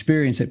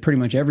experience that pretty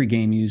much every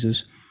game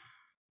uses,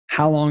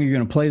 how long you're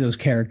going to play those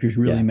characters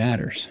really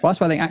matters. Well, that's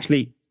why I think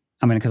actually,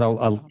 I mean, because I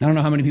don't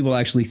know how many people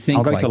actually think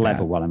I'll go like to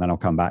level one and then I'll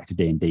come back to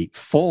D&D.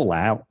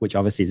 Fallout, which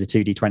obviously is a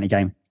 2D20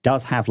 game,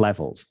 does have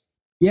levels.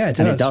 Yeah, it does.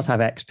 And it does have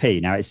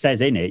XP. Now, it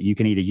says in it, you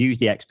can either use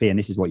the XP and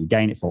this is what you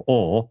gain it for,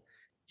 or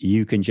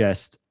you can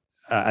just,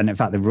 and in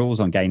fact, the rules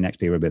on gaining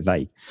XP are a bit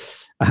vague.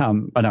 I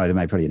know they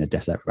may probably in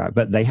a separate about,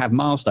 but they have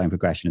milestone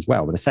progression as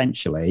well. But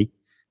essentially,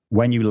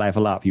 when you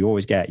level up, you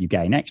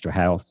gain extra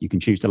health. You can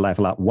choose to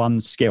level up one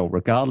skill,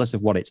 regardless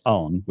of what it's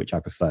on, which I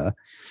prefer,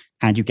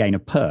 and you gain a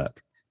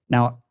perk.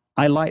 Now,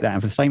 I like that.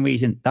 And for the same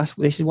reason,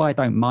 this is why I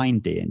don't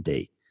mind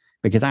D&D,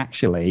 because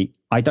actually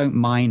I don't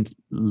mind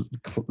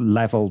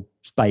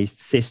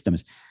level-based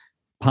systems,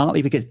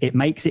 partly because it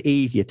makes it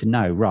easier to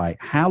know, right,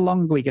 how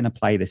long are we going to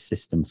play this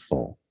system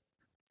for?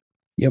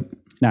 Yep.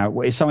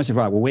 Now, if someone says,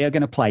 right, well, we are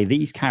going to play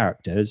these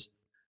characters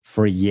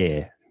for a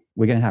year.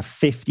 We're going to have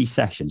 50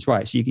 sessions,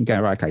 right? So you can go,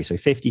 right, okay, so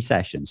 50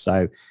 sessions.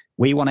 So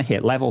we want to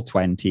hit level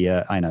 20,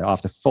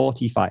 after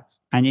 45,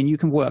 and then you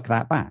can work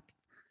that back.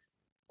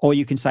 Or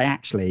you can say,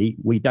 actually,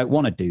 we don't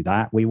want to do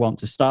that. We want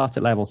to start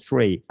at level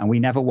 3 and we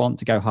never want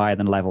to go higher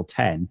than level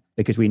 10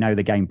 because we know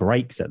the game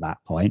breaks at that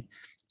point.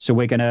 So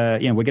we're going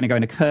to go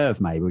in a curve,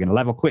 maybe. We're going to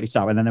level quickly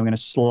start and then we're going to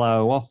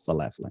slow off the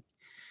leveling.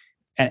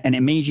 And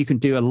it means you can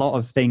do a lot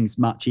of things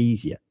much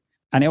easier.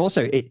 And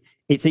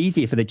it's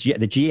easier for the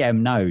GM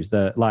knows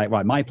that, like,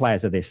 right, my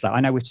players are this. Like, I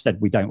know we've said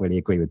we don't really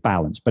agree with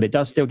balance, but it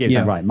does still give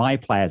them, right, my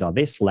players are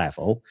this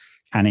level.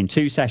 And in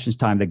 2 sessions'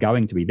 time, they're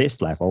going to be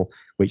this level,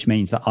 which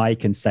means that I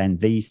can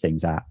send these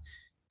things out.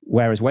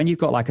 Whereas when you've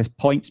got like a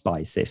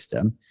points-buy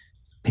system,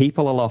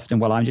 people are often,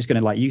 well, I'm just going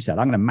to, like you said,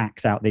 I'm going to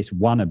max out this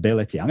one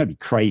ability. I'm going to be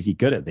crazy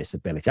good at this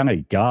ability. I'm going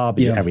to be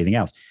garbage at everything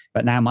else.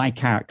 But now my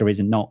character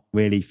is not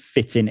really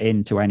fitting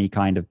into any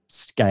kind of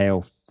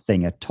scale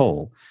thing at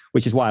all,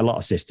 which is why a lot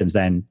of systems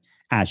then,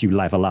 as you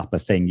level up a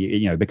thing,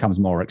 it becomes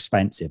more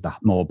expensive, the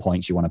more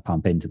points you want to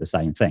pump into the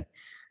same thing,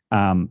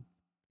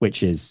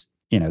 which is,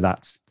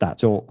 that's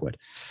awkward.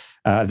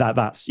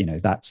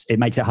 It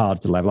makes it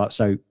hard to level up.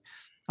 So,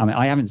 I mean,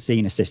 I haven't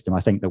seen a system, I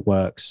think, that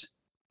works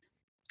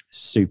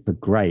super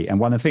great. And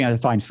one of the things I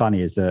find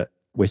funny is that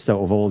we're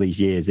sort of all these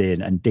years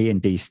in and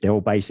D&D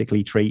still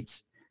basically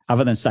treats,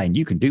 other than saying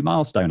you can do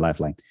milestone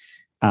leveling,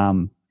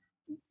 and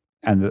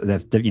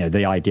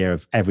the idea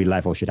of every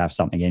level should have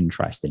something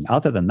interesting.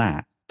 Other than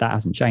that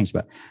hasn't changed.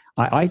 But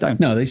I don't.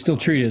 No, they still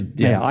treat it.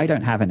 Yeah, I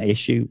don't have an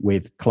issue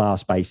with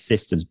class-based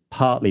systems,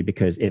 partly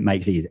because it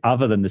makes it easy.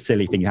 Other than the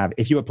silly thing you have,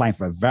 if you were playing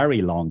for a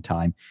very long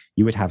time,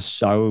 you would have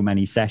so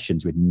many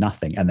sessions with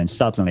nothing, and then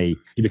suddenly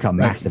you become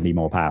massively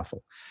more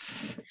powerful.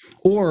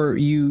 Or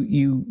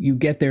you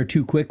get there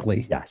too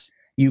quickly. Yes.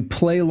 You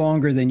play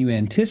longer than you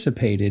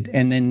anticipated,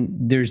 and then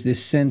there's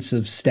this sense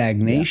of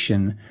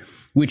stagnation. Yeah.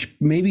 Which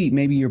maybe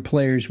your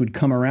players would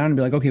come around and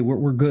be like, okay,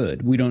 we're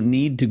good. We don't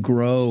need to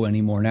grow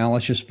anymore. Now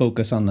let's just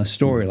focus on the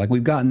story. Like,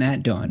 we've gotten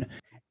that done.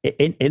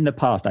 In the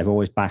past, I've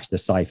always bashed the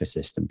Cypher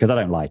system because I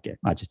don't like it.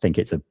 I just think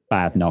it's a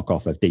bad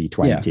knockoff of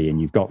D20,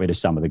 and you've got rid of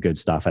some of the good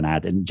stuff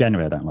and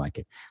generally I don't like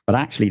it. But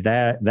actually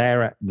their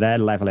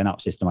leveling up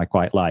system I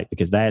quite like,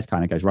 because theirs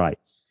kind of goes, right,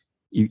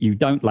 you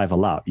don't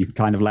level up. You can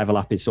kind of level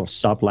up is sort of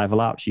sub-level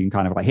up. So you can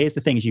kind of like, here's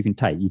the things you can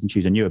take. You can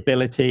choose a new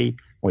ability,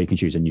 or you can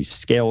choose a new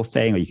skill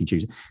thing, or you can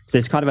choose. So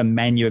there's kind of a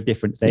menu of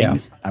different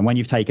things. Yeah. And when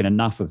you've taken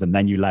enough of them,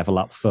 then you level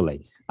up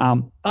fully.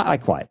 I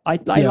like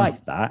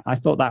that. I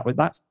thought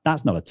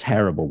that's not a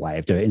terrible way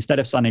of doing it. Instead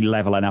of suddenly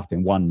leveling up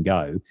in one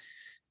go,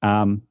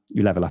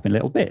 you level up in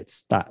little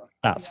bits.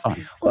 That's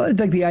fun. Well, it's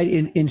like the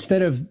idea,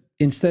 instead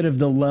of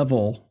the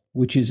level,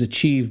 which is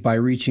achieved by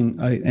reaching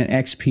an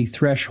XP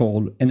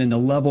threshold, and then the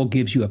level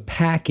gives you a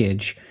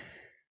package.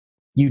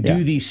 You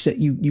do these,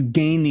 you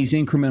gain these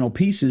incremental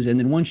pieces, and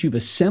then once you've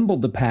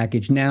assembled the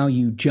package, now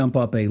you jump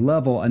up a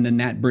level, and then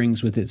that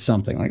brings with it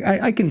something. Like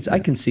I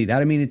can see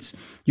that. I mean, it's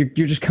you're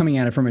just coming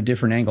at it from a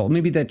different angle.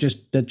 Maybe that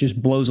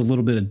just blows a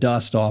little bit of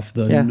dust off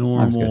the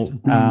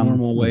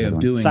normal way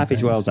of doing.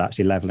 Savage Worlds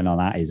actually leveling on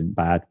that isn't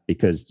bad,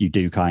 because you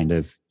do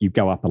you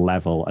go up a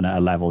level, and at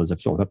a level there's a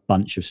sort of a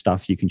bunch of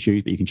stuff you can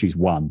choose, but you can choose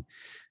one,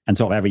 and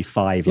sort of every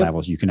 5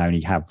 levels you can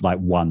only have like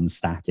one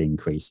stat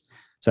increase.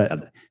 So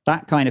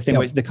that kind of thing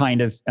was the kind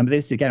of, and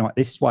this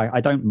is why I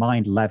don't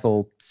mind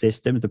level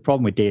systems. The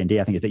problem with D&D,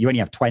 I think, is that you only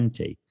have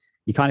 20.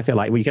 You kind of feel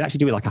like, well, you can actually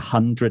do it like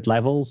 100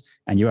 levels,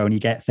 and you only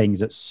get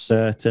things at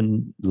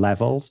certain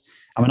levels.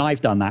 I mean, I've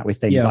done that with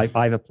things. Yeah.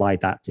 I've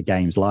applied that to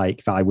games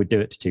like, I would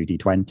do it to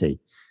 2D20,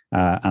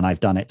 and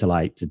I've done it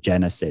to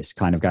Genesis,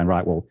 kind of going,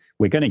 right, well,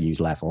 we're going to use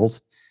levels,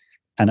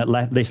 and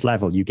at this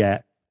level you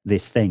get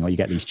this thing, or you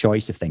get these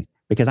choice of things,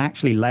 because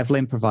actually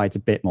leveling provides a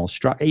bit more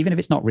structure, even if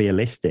it's not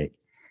realistic.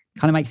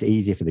 Kind of makes it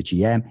easier for the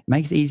GM. It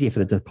makes it easier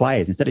for the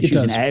players. Instead of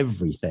choosing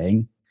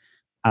everything,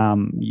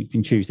 you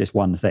can choose this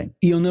one thing.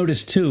 You'll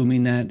notice too, I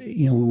mean, that,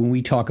 when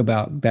we talk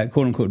about that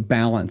quote unquote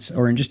balance,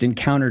 or in just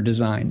encounter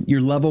design, your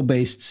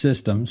level-based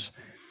systems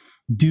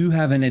do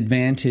have an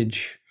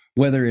advantage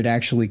whether it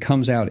actually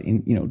comes out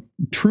in,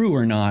 true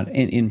or not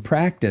in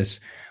practice,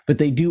 but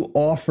they do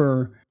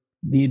offer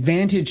the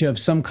advantage of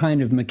some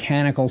kind of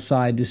mechanical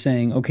side to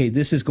saying, okay,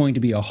 this is going to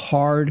be a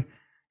hard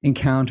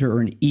encounter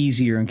or an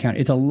easier encounter.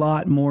 It's a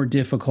lot more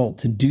difficult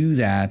to do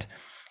that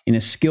in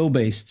a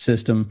skill-based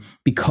system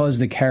because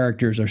the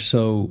characters are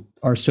so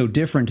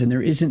different, and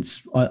there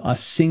isn't a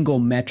single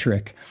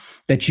metric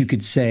that you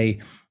could say,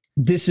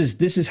 this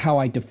is how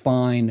I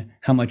define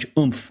how much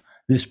oomph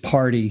this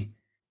party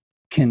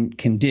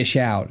can dish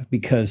out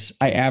because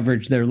I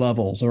average their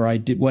levels or I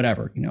did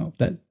whatever,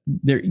 that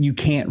there, you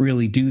can't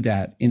really do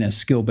that in a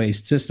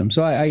skill-based system.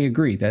 So I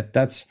agree that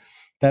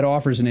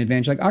offers an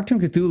advantage. Like Achtung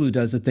Cthulhu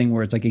does a thing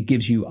where it's like it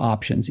gives you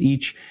options.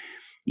 Each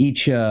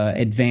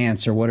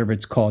advance or whatever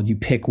it's called, you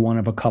pick one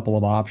of a couple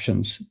of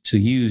options to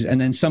use, and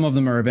then some of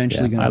them are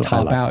eventually going to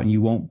top out, and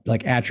you won't,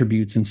 like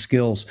attributes and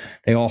skills,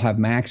 they all have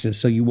maxes,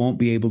 so you won't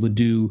be able to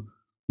do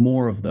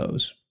more of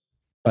those.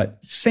 But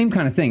same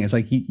kind of thing. It's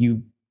like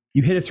you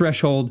hit a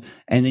threshold,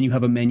 and then you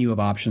have a menu of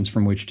options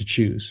from which to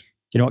choose.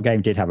 You know what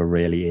game did have a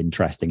really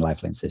interesting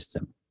leveling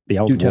system? The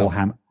old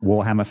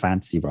Warhammer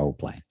Fantasy role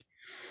playing.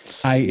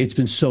 It's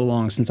been so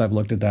long since I've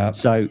looked at that.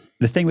 So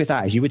the thing with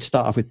that is you would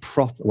start off with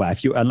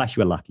unless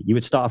you were lucky, you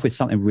would start off with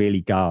something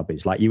really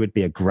garbage, like you would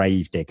be a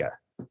grave digger,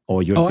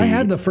 or you'd I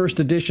had the first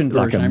edition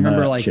version. I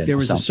remember there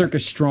was a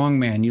circus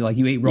strongman. You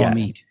ate raw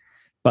meat.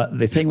 But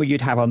the thing where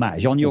you'd have on that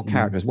is on your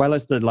character, as well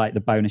as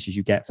the bonuses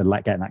you get for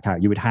getting that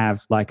character, you would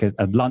have like a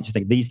lunch of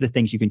things. These are the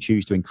things you can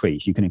choose to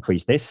increase. You can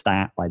increase this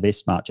stat by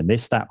this much and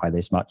this stat by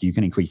this much. You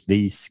can increase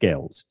these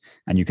skills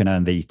and you can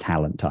earn these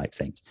talent type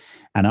things.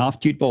 And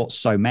after you'd bought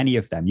so many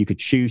of them, you could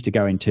choose to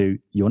go into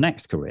your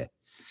next career.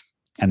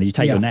 And then you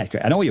take your next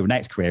career. And all your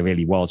next career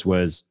really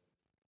was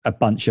a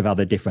bunch of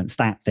other different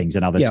stat things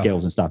and other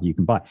skills and stuff you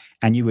can buy.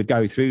 And you would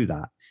go through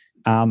that.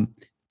 Now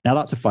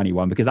that's a funny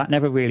one because that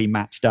never really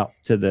matched up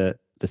to the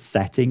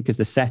setting, because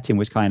the setting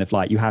was kind of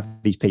like you have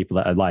these people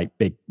that are like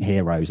big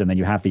heroes, and then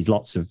you have these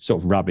lots of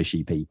sort of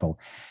rubbishy people,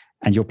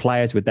 and your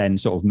players would then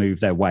sort of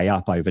move their way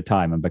up over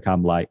time and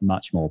become like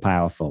much more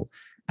powerful.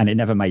 And it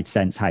never made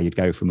sense how you'd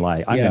go from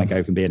like, I'm going to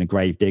go from being a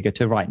grave digger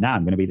to right now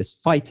I'm going to be this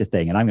fighter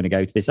thing, and I'm going to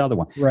go to this other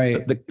one.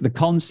 Right. But the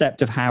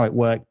concept of how it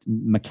worked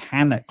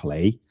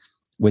mechanically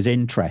was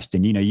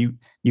interesting.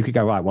 You could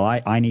go, right, well,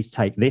 I need to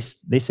take this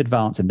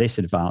advance and this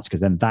advance,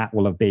 because then that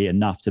will be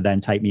enough to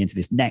then take me into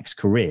this next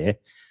career.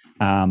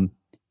 And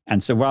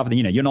so rather than,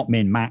 you're not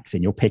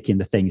min-maxing, you're picking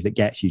the things that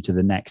gets you to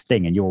the next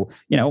thing. And you're,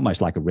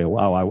 almost like a real,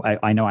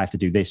 I know I have to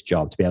do this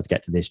job to be able to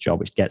get to this job,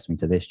 which gets me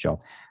to this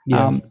job.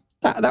 Yeah.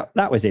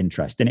 That was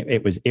interesting.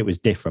 It was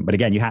different. But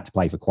again, you had to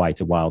play for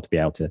quite a while to be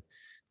able to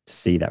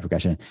see that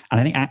progression. And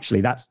I think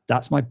actually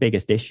that's my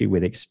biggest issue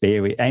with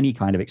experience, any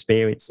kind of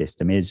experience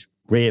system is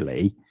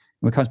really,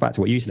 when it comes back to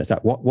what you said, it's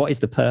like, what is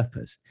the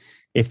purpose?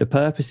 If the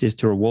purpose is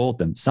to reward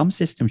them, some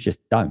systems just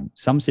don't.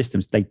 Some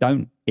systems, they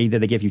don't. Either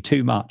they give you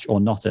too much or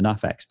not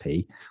enough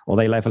XP, or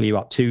they level you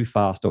up too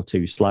fast or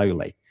too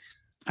slowly.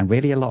 And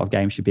really, a lot of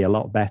games should be a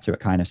lot better at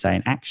kind of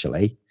saying,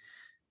 actually,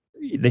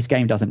 this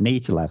game doesn't need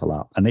to level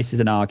up. And this is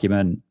an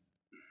argument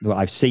that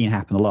I've seen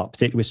happen a lot,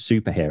 particularly with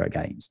superhero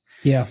games.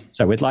 Yeah.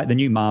 So with like the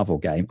new Marvel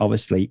game,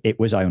 obviously, it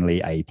was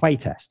only a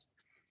playtest.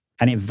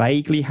 And it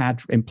vaguely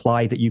had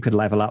implied that you could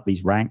level up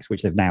these ranks,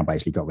 which they've now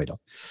basically got rid of.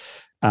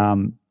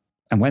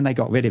 And when they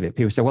got rid of it,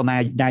 people said, well,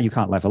 now you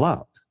can't level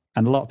up.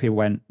 And a lot of people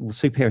went, well,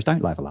 superheroes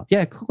don't level up.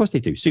 Yeah, of course they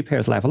do.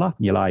 Superheroes level up.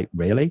 And you're like,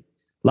 really?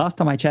 Last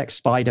time I checked,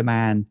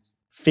 Spider-Man,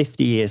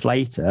 50 years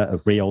later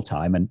of real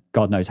time, and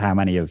God knows how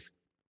many of,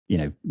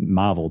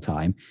 Marvel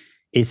time,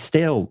 is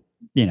still,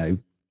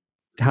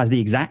 has the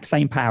exact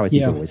same powers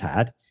he's always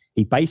had.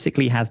 He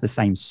basically has the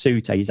same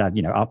suit. He's had,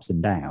 ups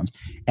and downs.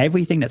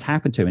 Everything that's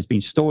happened to him has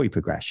been story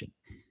progression.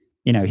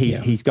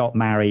 He's got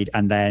married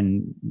and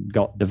then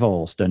got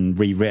divorced and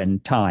rewritten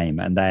time,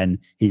 and then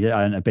he's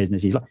owned a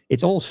business.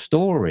 It's all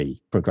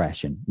story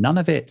progression. None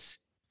of it's,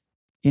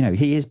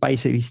 he is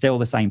basically still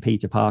the same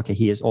Peter Parker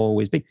he has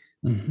always been.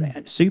 Mm-hmm.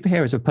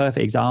 Superheroes are a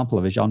perfect example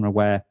of a genre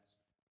where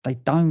they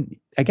don't,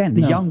 again,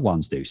 the young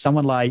ones do.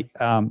 Someone like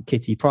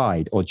Kitty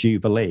Pryde or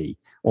Jubilee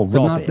or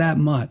Robin. But not that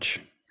much.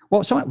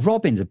 Well,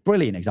 Robin's a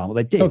brilliant example.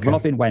 They did. Okay.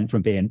 Robin went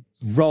from being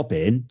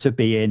Robin to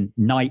being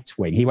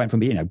Nightwing. He went from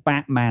being,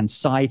 Batman's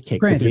sidekick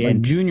to being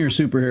like junior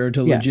superhero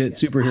to legit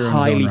superhero.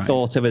 Highly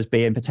thought of as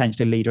being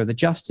potentially leader of the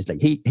Justice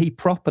League. He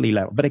properly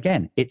leveled. But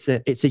again, it's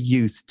a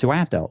youth to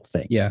adult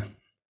thing. Yeah.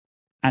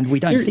 And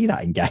we don't see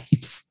that in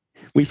games.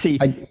 We see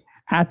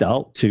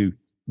adult to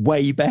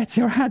way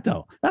better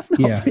adult. That's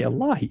not real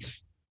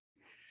life.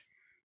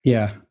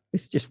 Yeah.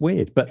 It's just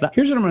weird. But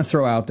here's what I'm going to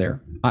throw out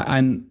there.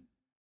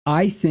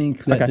 I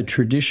think that the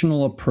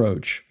traditional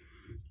approach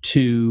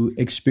to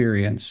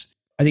experience,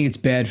 I think it's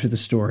bad for the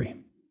story,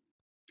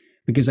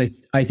 because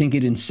I think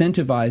it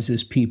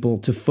incentivizes people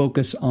to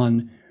focus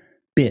on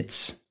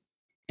bits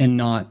and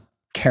not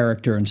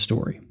character and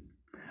story.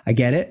 I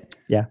get it.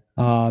 Yeah.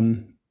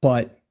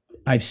 But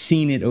I've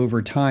seen it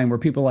over time where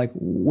people are like,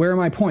 where are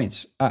my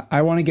points?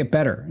 I want to get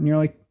better. And you're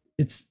like,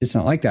 it's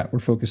not like that. We're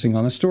focusing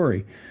on the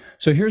story.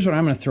 So here's what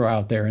I'm going to throw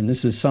out there, and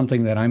this is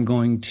something that I'm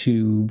going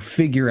to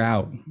figure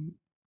out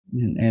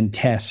and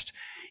test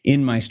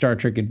in my Star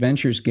Trek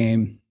Adventures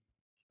game.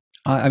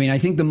 I mean, I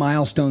think the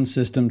milestone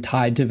system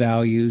tied to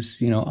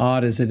values,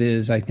 odd as it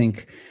is, I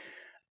think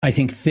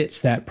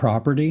fits that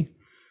property.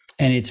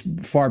 And it's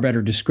far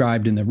better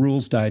described in the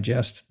Rules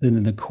Digest than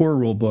in the core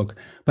rule book.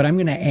 But I'm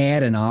going to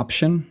add an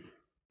option,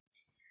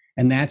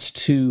 and that's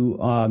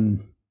to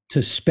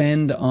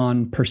spend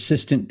on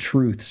persistent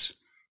truths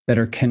that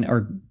are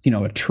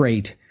a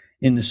trait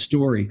in the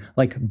story,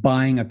 like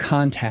buying a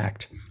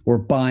contact or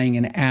buying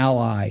an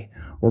ally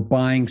or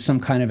buying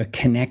some kind of a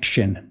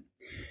connection.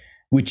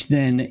 Which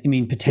then,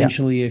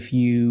 potentially if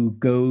you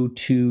go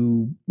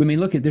to,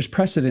 look at, there's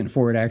precedent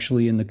for it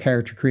actually in the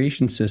character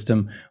creation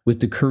system with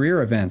the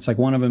career events. Like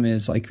one of them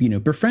is like,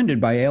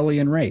 befriended by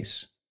alien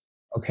race.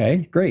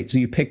 Okay, great. So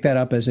you pick that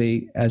up as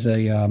a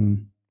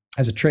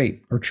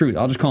trait or truth.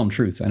 I'll just call them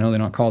truths. I know they're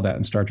not called that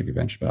in Star Trek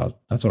Adventures, but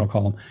that's what I'll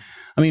call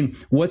them.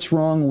 What's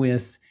wrong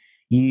with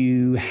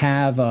you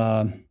have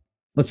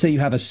let's say you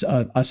have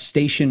a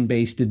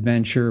station-based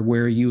adventure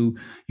where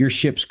your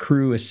ship's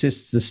crew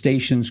assists the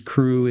station's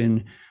crew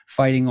in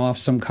fighting off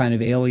some kind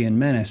of alien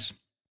menace.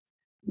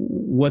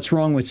 What's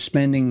wrong with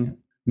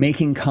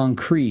making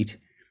concrete?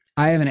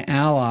 I have an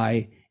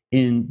ally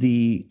in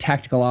the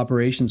tactical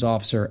operations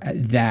officer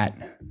at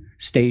that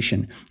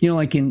station.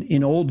 Like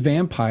in old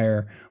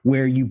Vampire,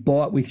 where you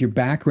bought with your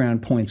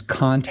background points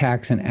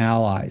contacts and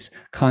allies.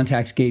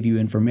 Contacts gave you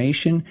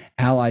information,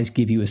 allies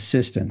give you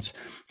assistance.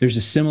 There's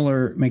a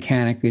similar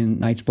mechanic in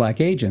Night's Black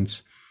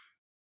Agents.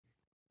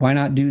 Why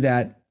not do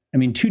that?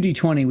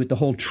 2D20 with the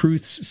whole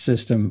truths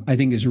system, I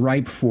think, is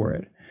ripe for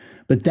it.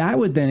 But that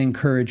would then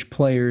encourage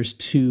players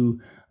to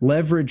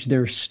leverage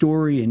their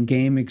story and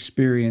game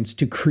experience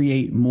to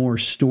create more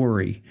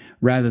story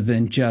rather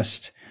than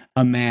just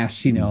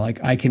amass,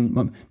 like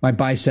my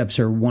biceps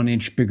are 1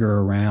 inch bigger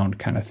around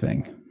kind of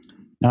thing.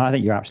 No, I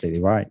think you're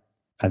absolutely right.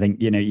 I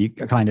think,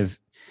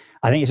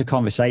 I think it's a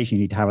conversation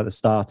you need to have at the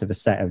start of a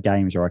set of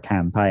games or a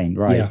campaign,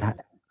 right? Yeah.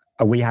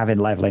 Are we having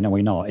leveling? Are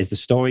we not? Is the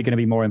story going to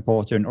be more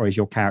important, or is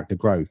your character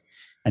growth?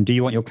 And do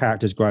you want your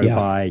characters grow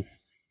by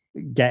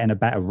getting a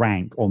better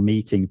rank or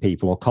meeting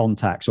people or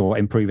contacts or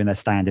improving their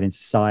standing in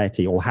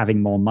society or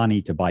having more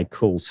money to buy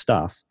cool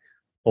stuff?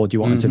 Or do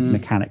you want them to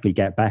mechanically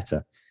get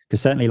better? Because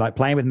certainly like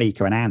playing with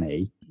Mika and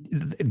Annie,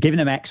 giving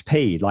them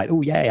XP, like,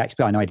 oh yeah,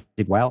 XP, I know I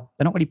did well.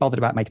 They're not really bothered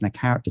about making their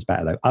characters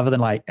better though, other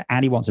than like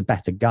Annie wants a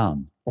better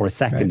gun or a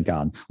second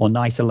gun or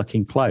nicer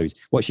looking clothes.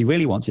 What she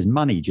really wants is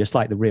money, just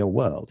like the real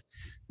world.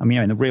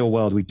 In the real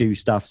world, we do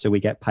stuff so we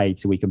get paid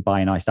so we can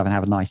buy nice stuff and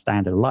have a nice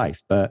standard of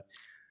life. But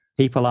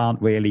people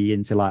aren't really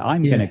into like,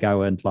 I'm going to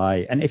go and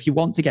like, and if you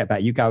want to get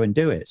better, you go and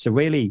do it. So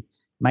really,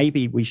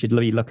 maybe we should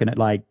be looking at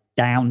like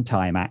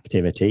downtime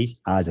activities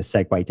as a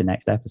segue to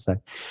next episode.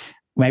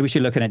 Maybe we should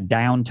be looking at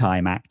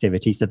downtime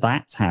activities. So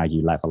that's how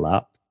you level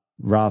up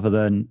rather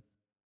than,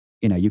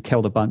 you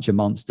killed a bunch of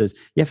monsters.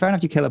 Yeah, fair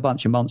enough. You kill a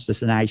bunch of monsters,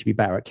 so now you should be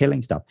better at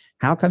killing stuff.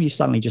 How come you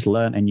suddenly just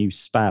learned a new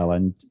spell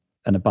and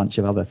a bunch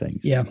of other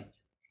things? Yeah.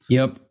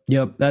 Yep.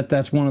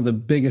 That's one of the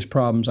biggest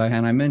problems I had.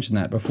 And I mentioned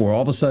that before.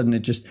 All of a sudden,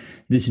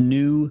 this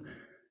new,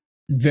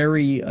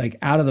 very like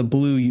out of the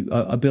blue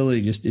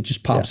ability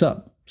just pops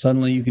up.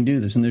 Suddenly you can do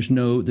this, and there's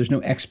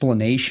no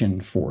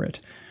explanation for it.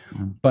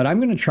 But I'm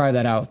going to try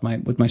that out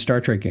with my Star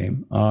Trek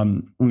game.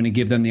 I'm going to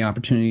give them the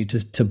opportunity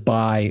to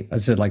buy,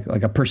 as I said, like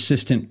a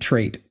persistent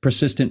trait,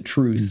 persistent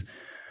truth,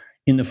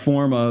 in the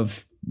form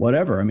of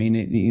whatever.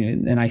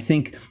 And I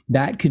think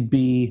those could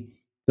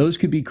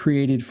be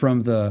created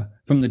from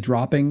the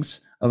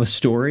droppings of a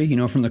story,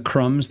 from the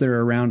crumbs that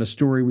are around a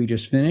story we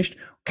just finished,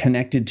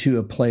 connected to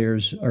a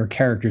player's or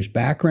character's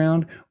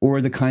background,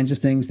 or the kinds of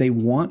things they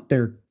want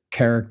their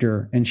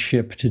character and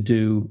ship to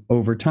do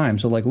over time.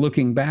 So like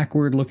looking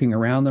backward, looking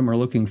around them, or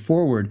looking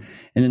forward,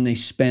 and then they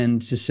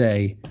spend to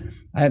say,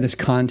 I have this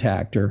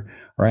contact or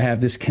I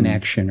have this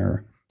connection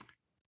or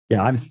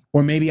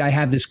maybe I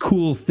have this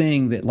cool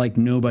thing that like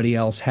nobody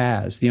else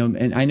has,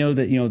 and I know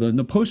that,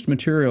 the post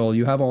material,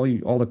 you have all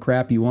the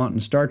crap you want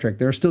in Star Trek.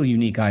 There are still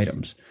unique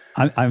items.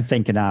 I'm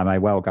thinking I may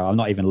well go, I'm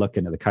not even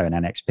looking at the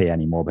Conan XP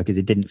anymore because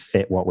it didn't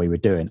fit what we were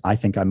doing. I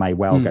think I may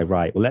well go,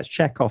 right, well, let's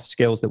check off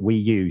skills that we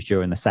use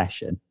during the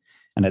session.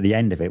 And at the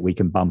end of it, we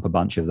can bump a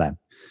bunch of them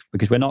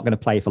because we're not going to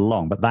play for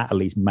long, but that at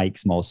least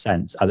makes more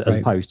sense as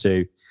opposed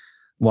to,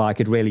 well, I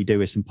could really do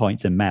with some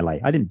points in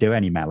melee. I didn't do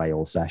any melee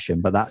all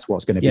session, but that's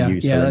what's going to be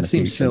useful in the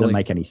future. Silly. It doesn't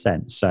make any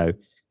sense. So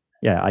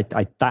yeah,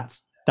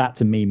 that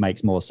to me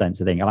makes more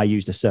sense. I think I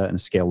used a certain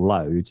skill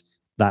load.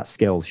 That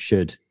skill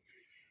should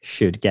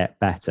get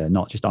better,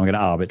 not just I'm going to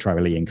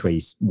arbitrarily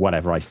increase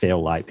whatever I feel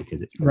like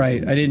because it's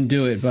right. I didn't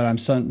do it, but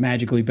I'm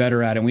magically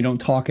better at it. And we don't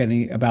talk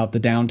any about the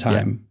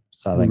downtime. Yeah.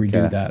 So I think we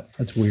do that.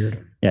 That's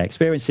weird. Yeah,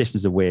 experience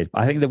systems are weird.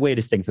 I think the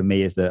weirdest thing for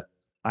me is that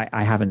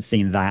I haven't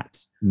seen that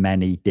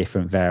many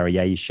different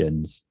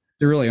variations.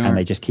 There really are. And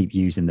they just keep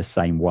using the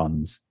same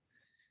ones.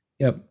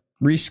 Yep.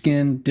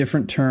 reskin,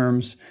 different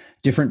terms,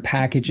 different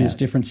packages,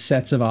 different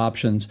sets of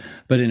options,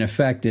 but in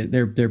effect,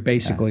 they're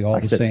basically all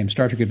the same.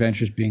 Star Trek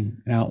Adventures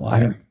being an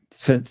outlier.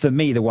 For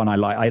me, the one I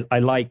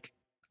like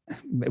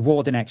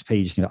Warden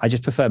XP. I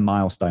just prefer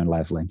milestone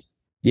leveling.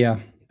 Yeah.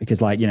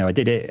 Because I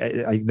did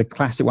it. The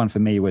classic one for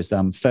me was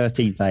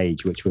 13th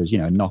Age, which was,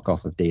 a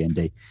knockoff of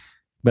D&D.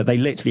 But they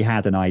literally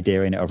had an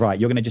idea in it of, right,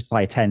 you're going to just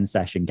play a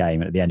 10-session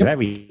game. And at the end of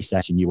every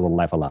session, you will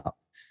level up.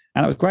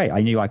 And it was great.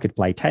 I knew I could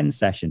play 10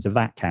 sessions of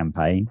that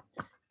campaign.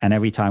 And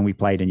every time we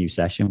played a new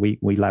session, we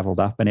leveled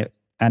up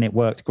and it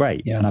worked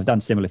great. Yeah. And I've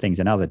done similar things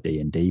in other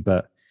D&D,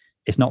 but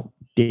it's not,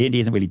 D&D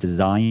isn't really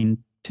designed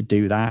to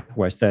do that.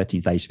 Whereas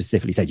 13th Age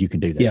specifically said, you can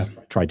do this.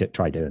 Yeah. Try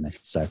doing this.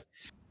 So,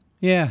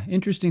 yeah,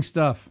 interesting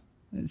stuff.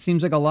 It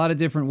seems like a lot of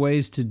different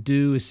ways to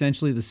do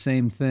essentially the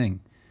same thing.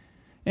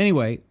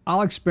 Anyway,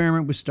 I'll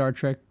experiment with Star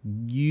Trek.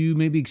 You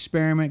maybe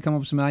experiment, come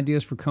up with some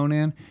ideas for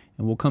Conan,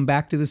 and we'll come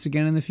back to this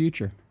again in the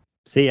future.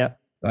 See ya.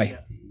 Bye.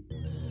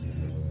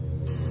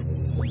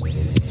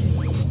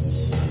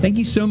 Thank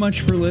you so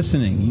much for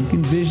listening. You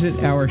can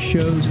visit our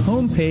show's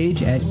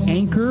homepage at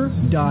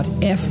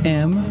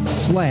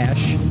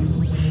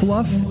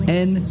anchor.fm/Fluff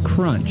and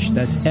Crunch.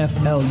 That's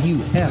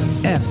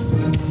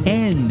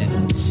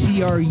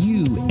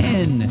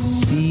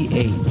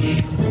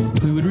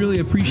FLUFFNCRUNCH. We would really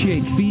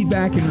appreciate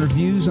feedback and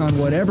reviews on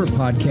whatever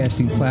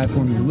podcasting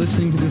platform you're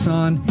listening to this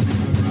on.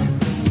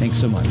 Thanks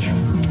so much.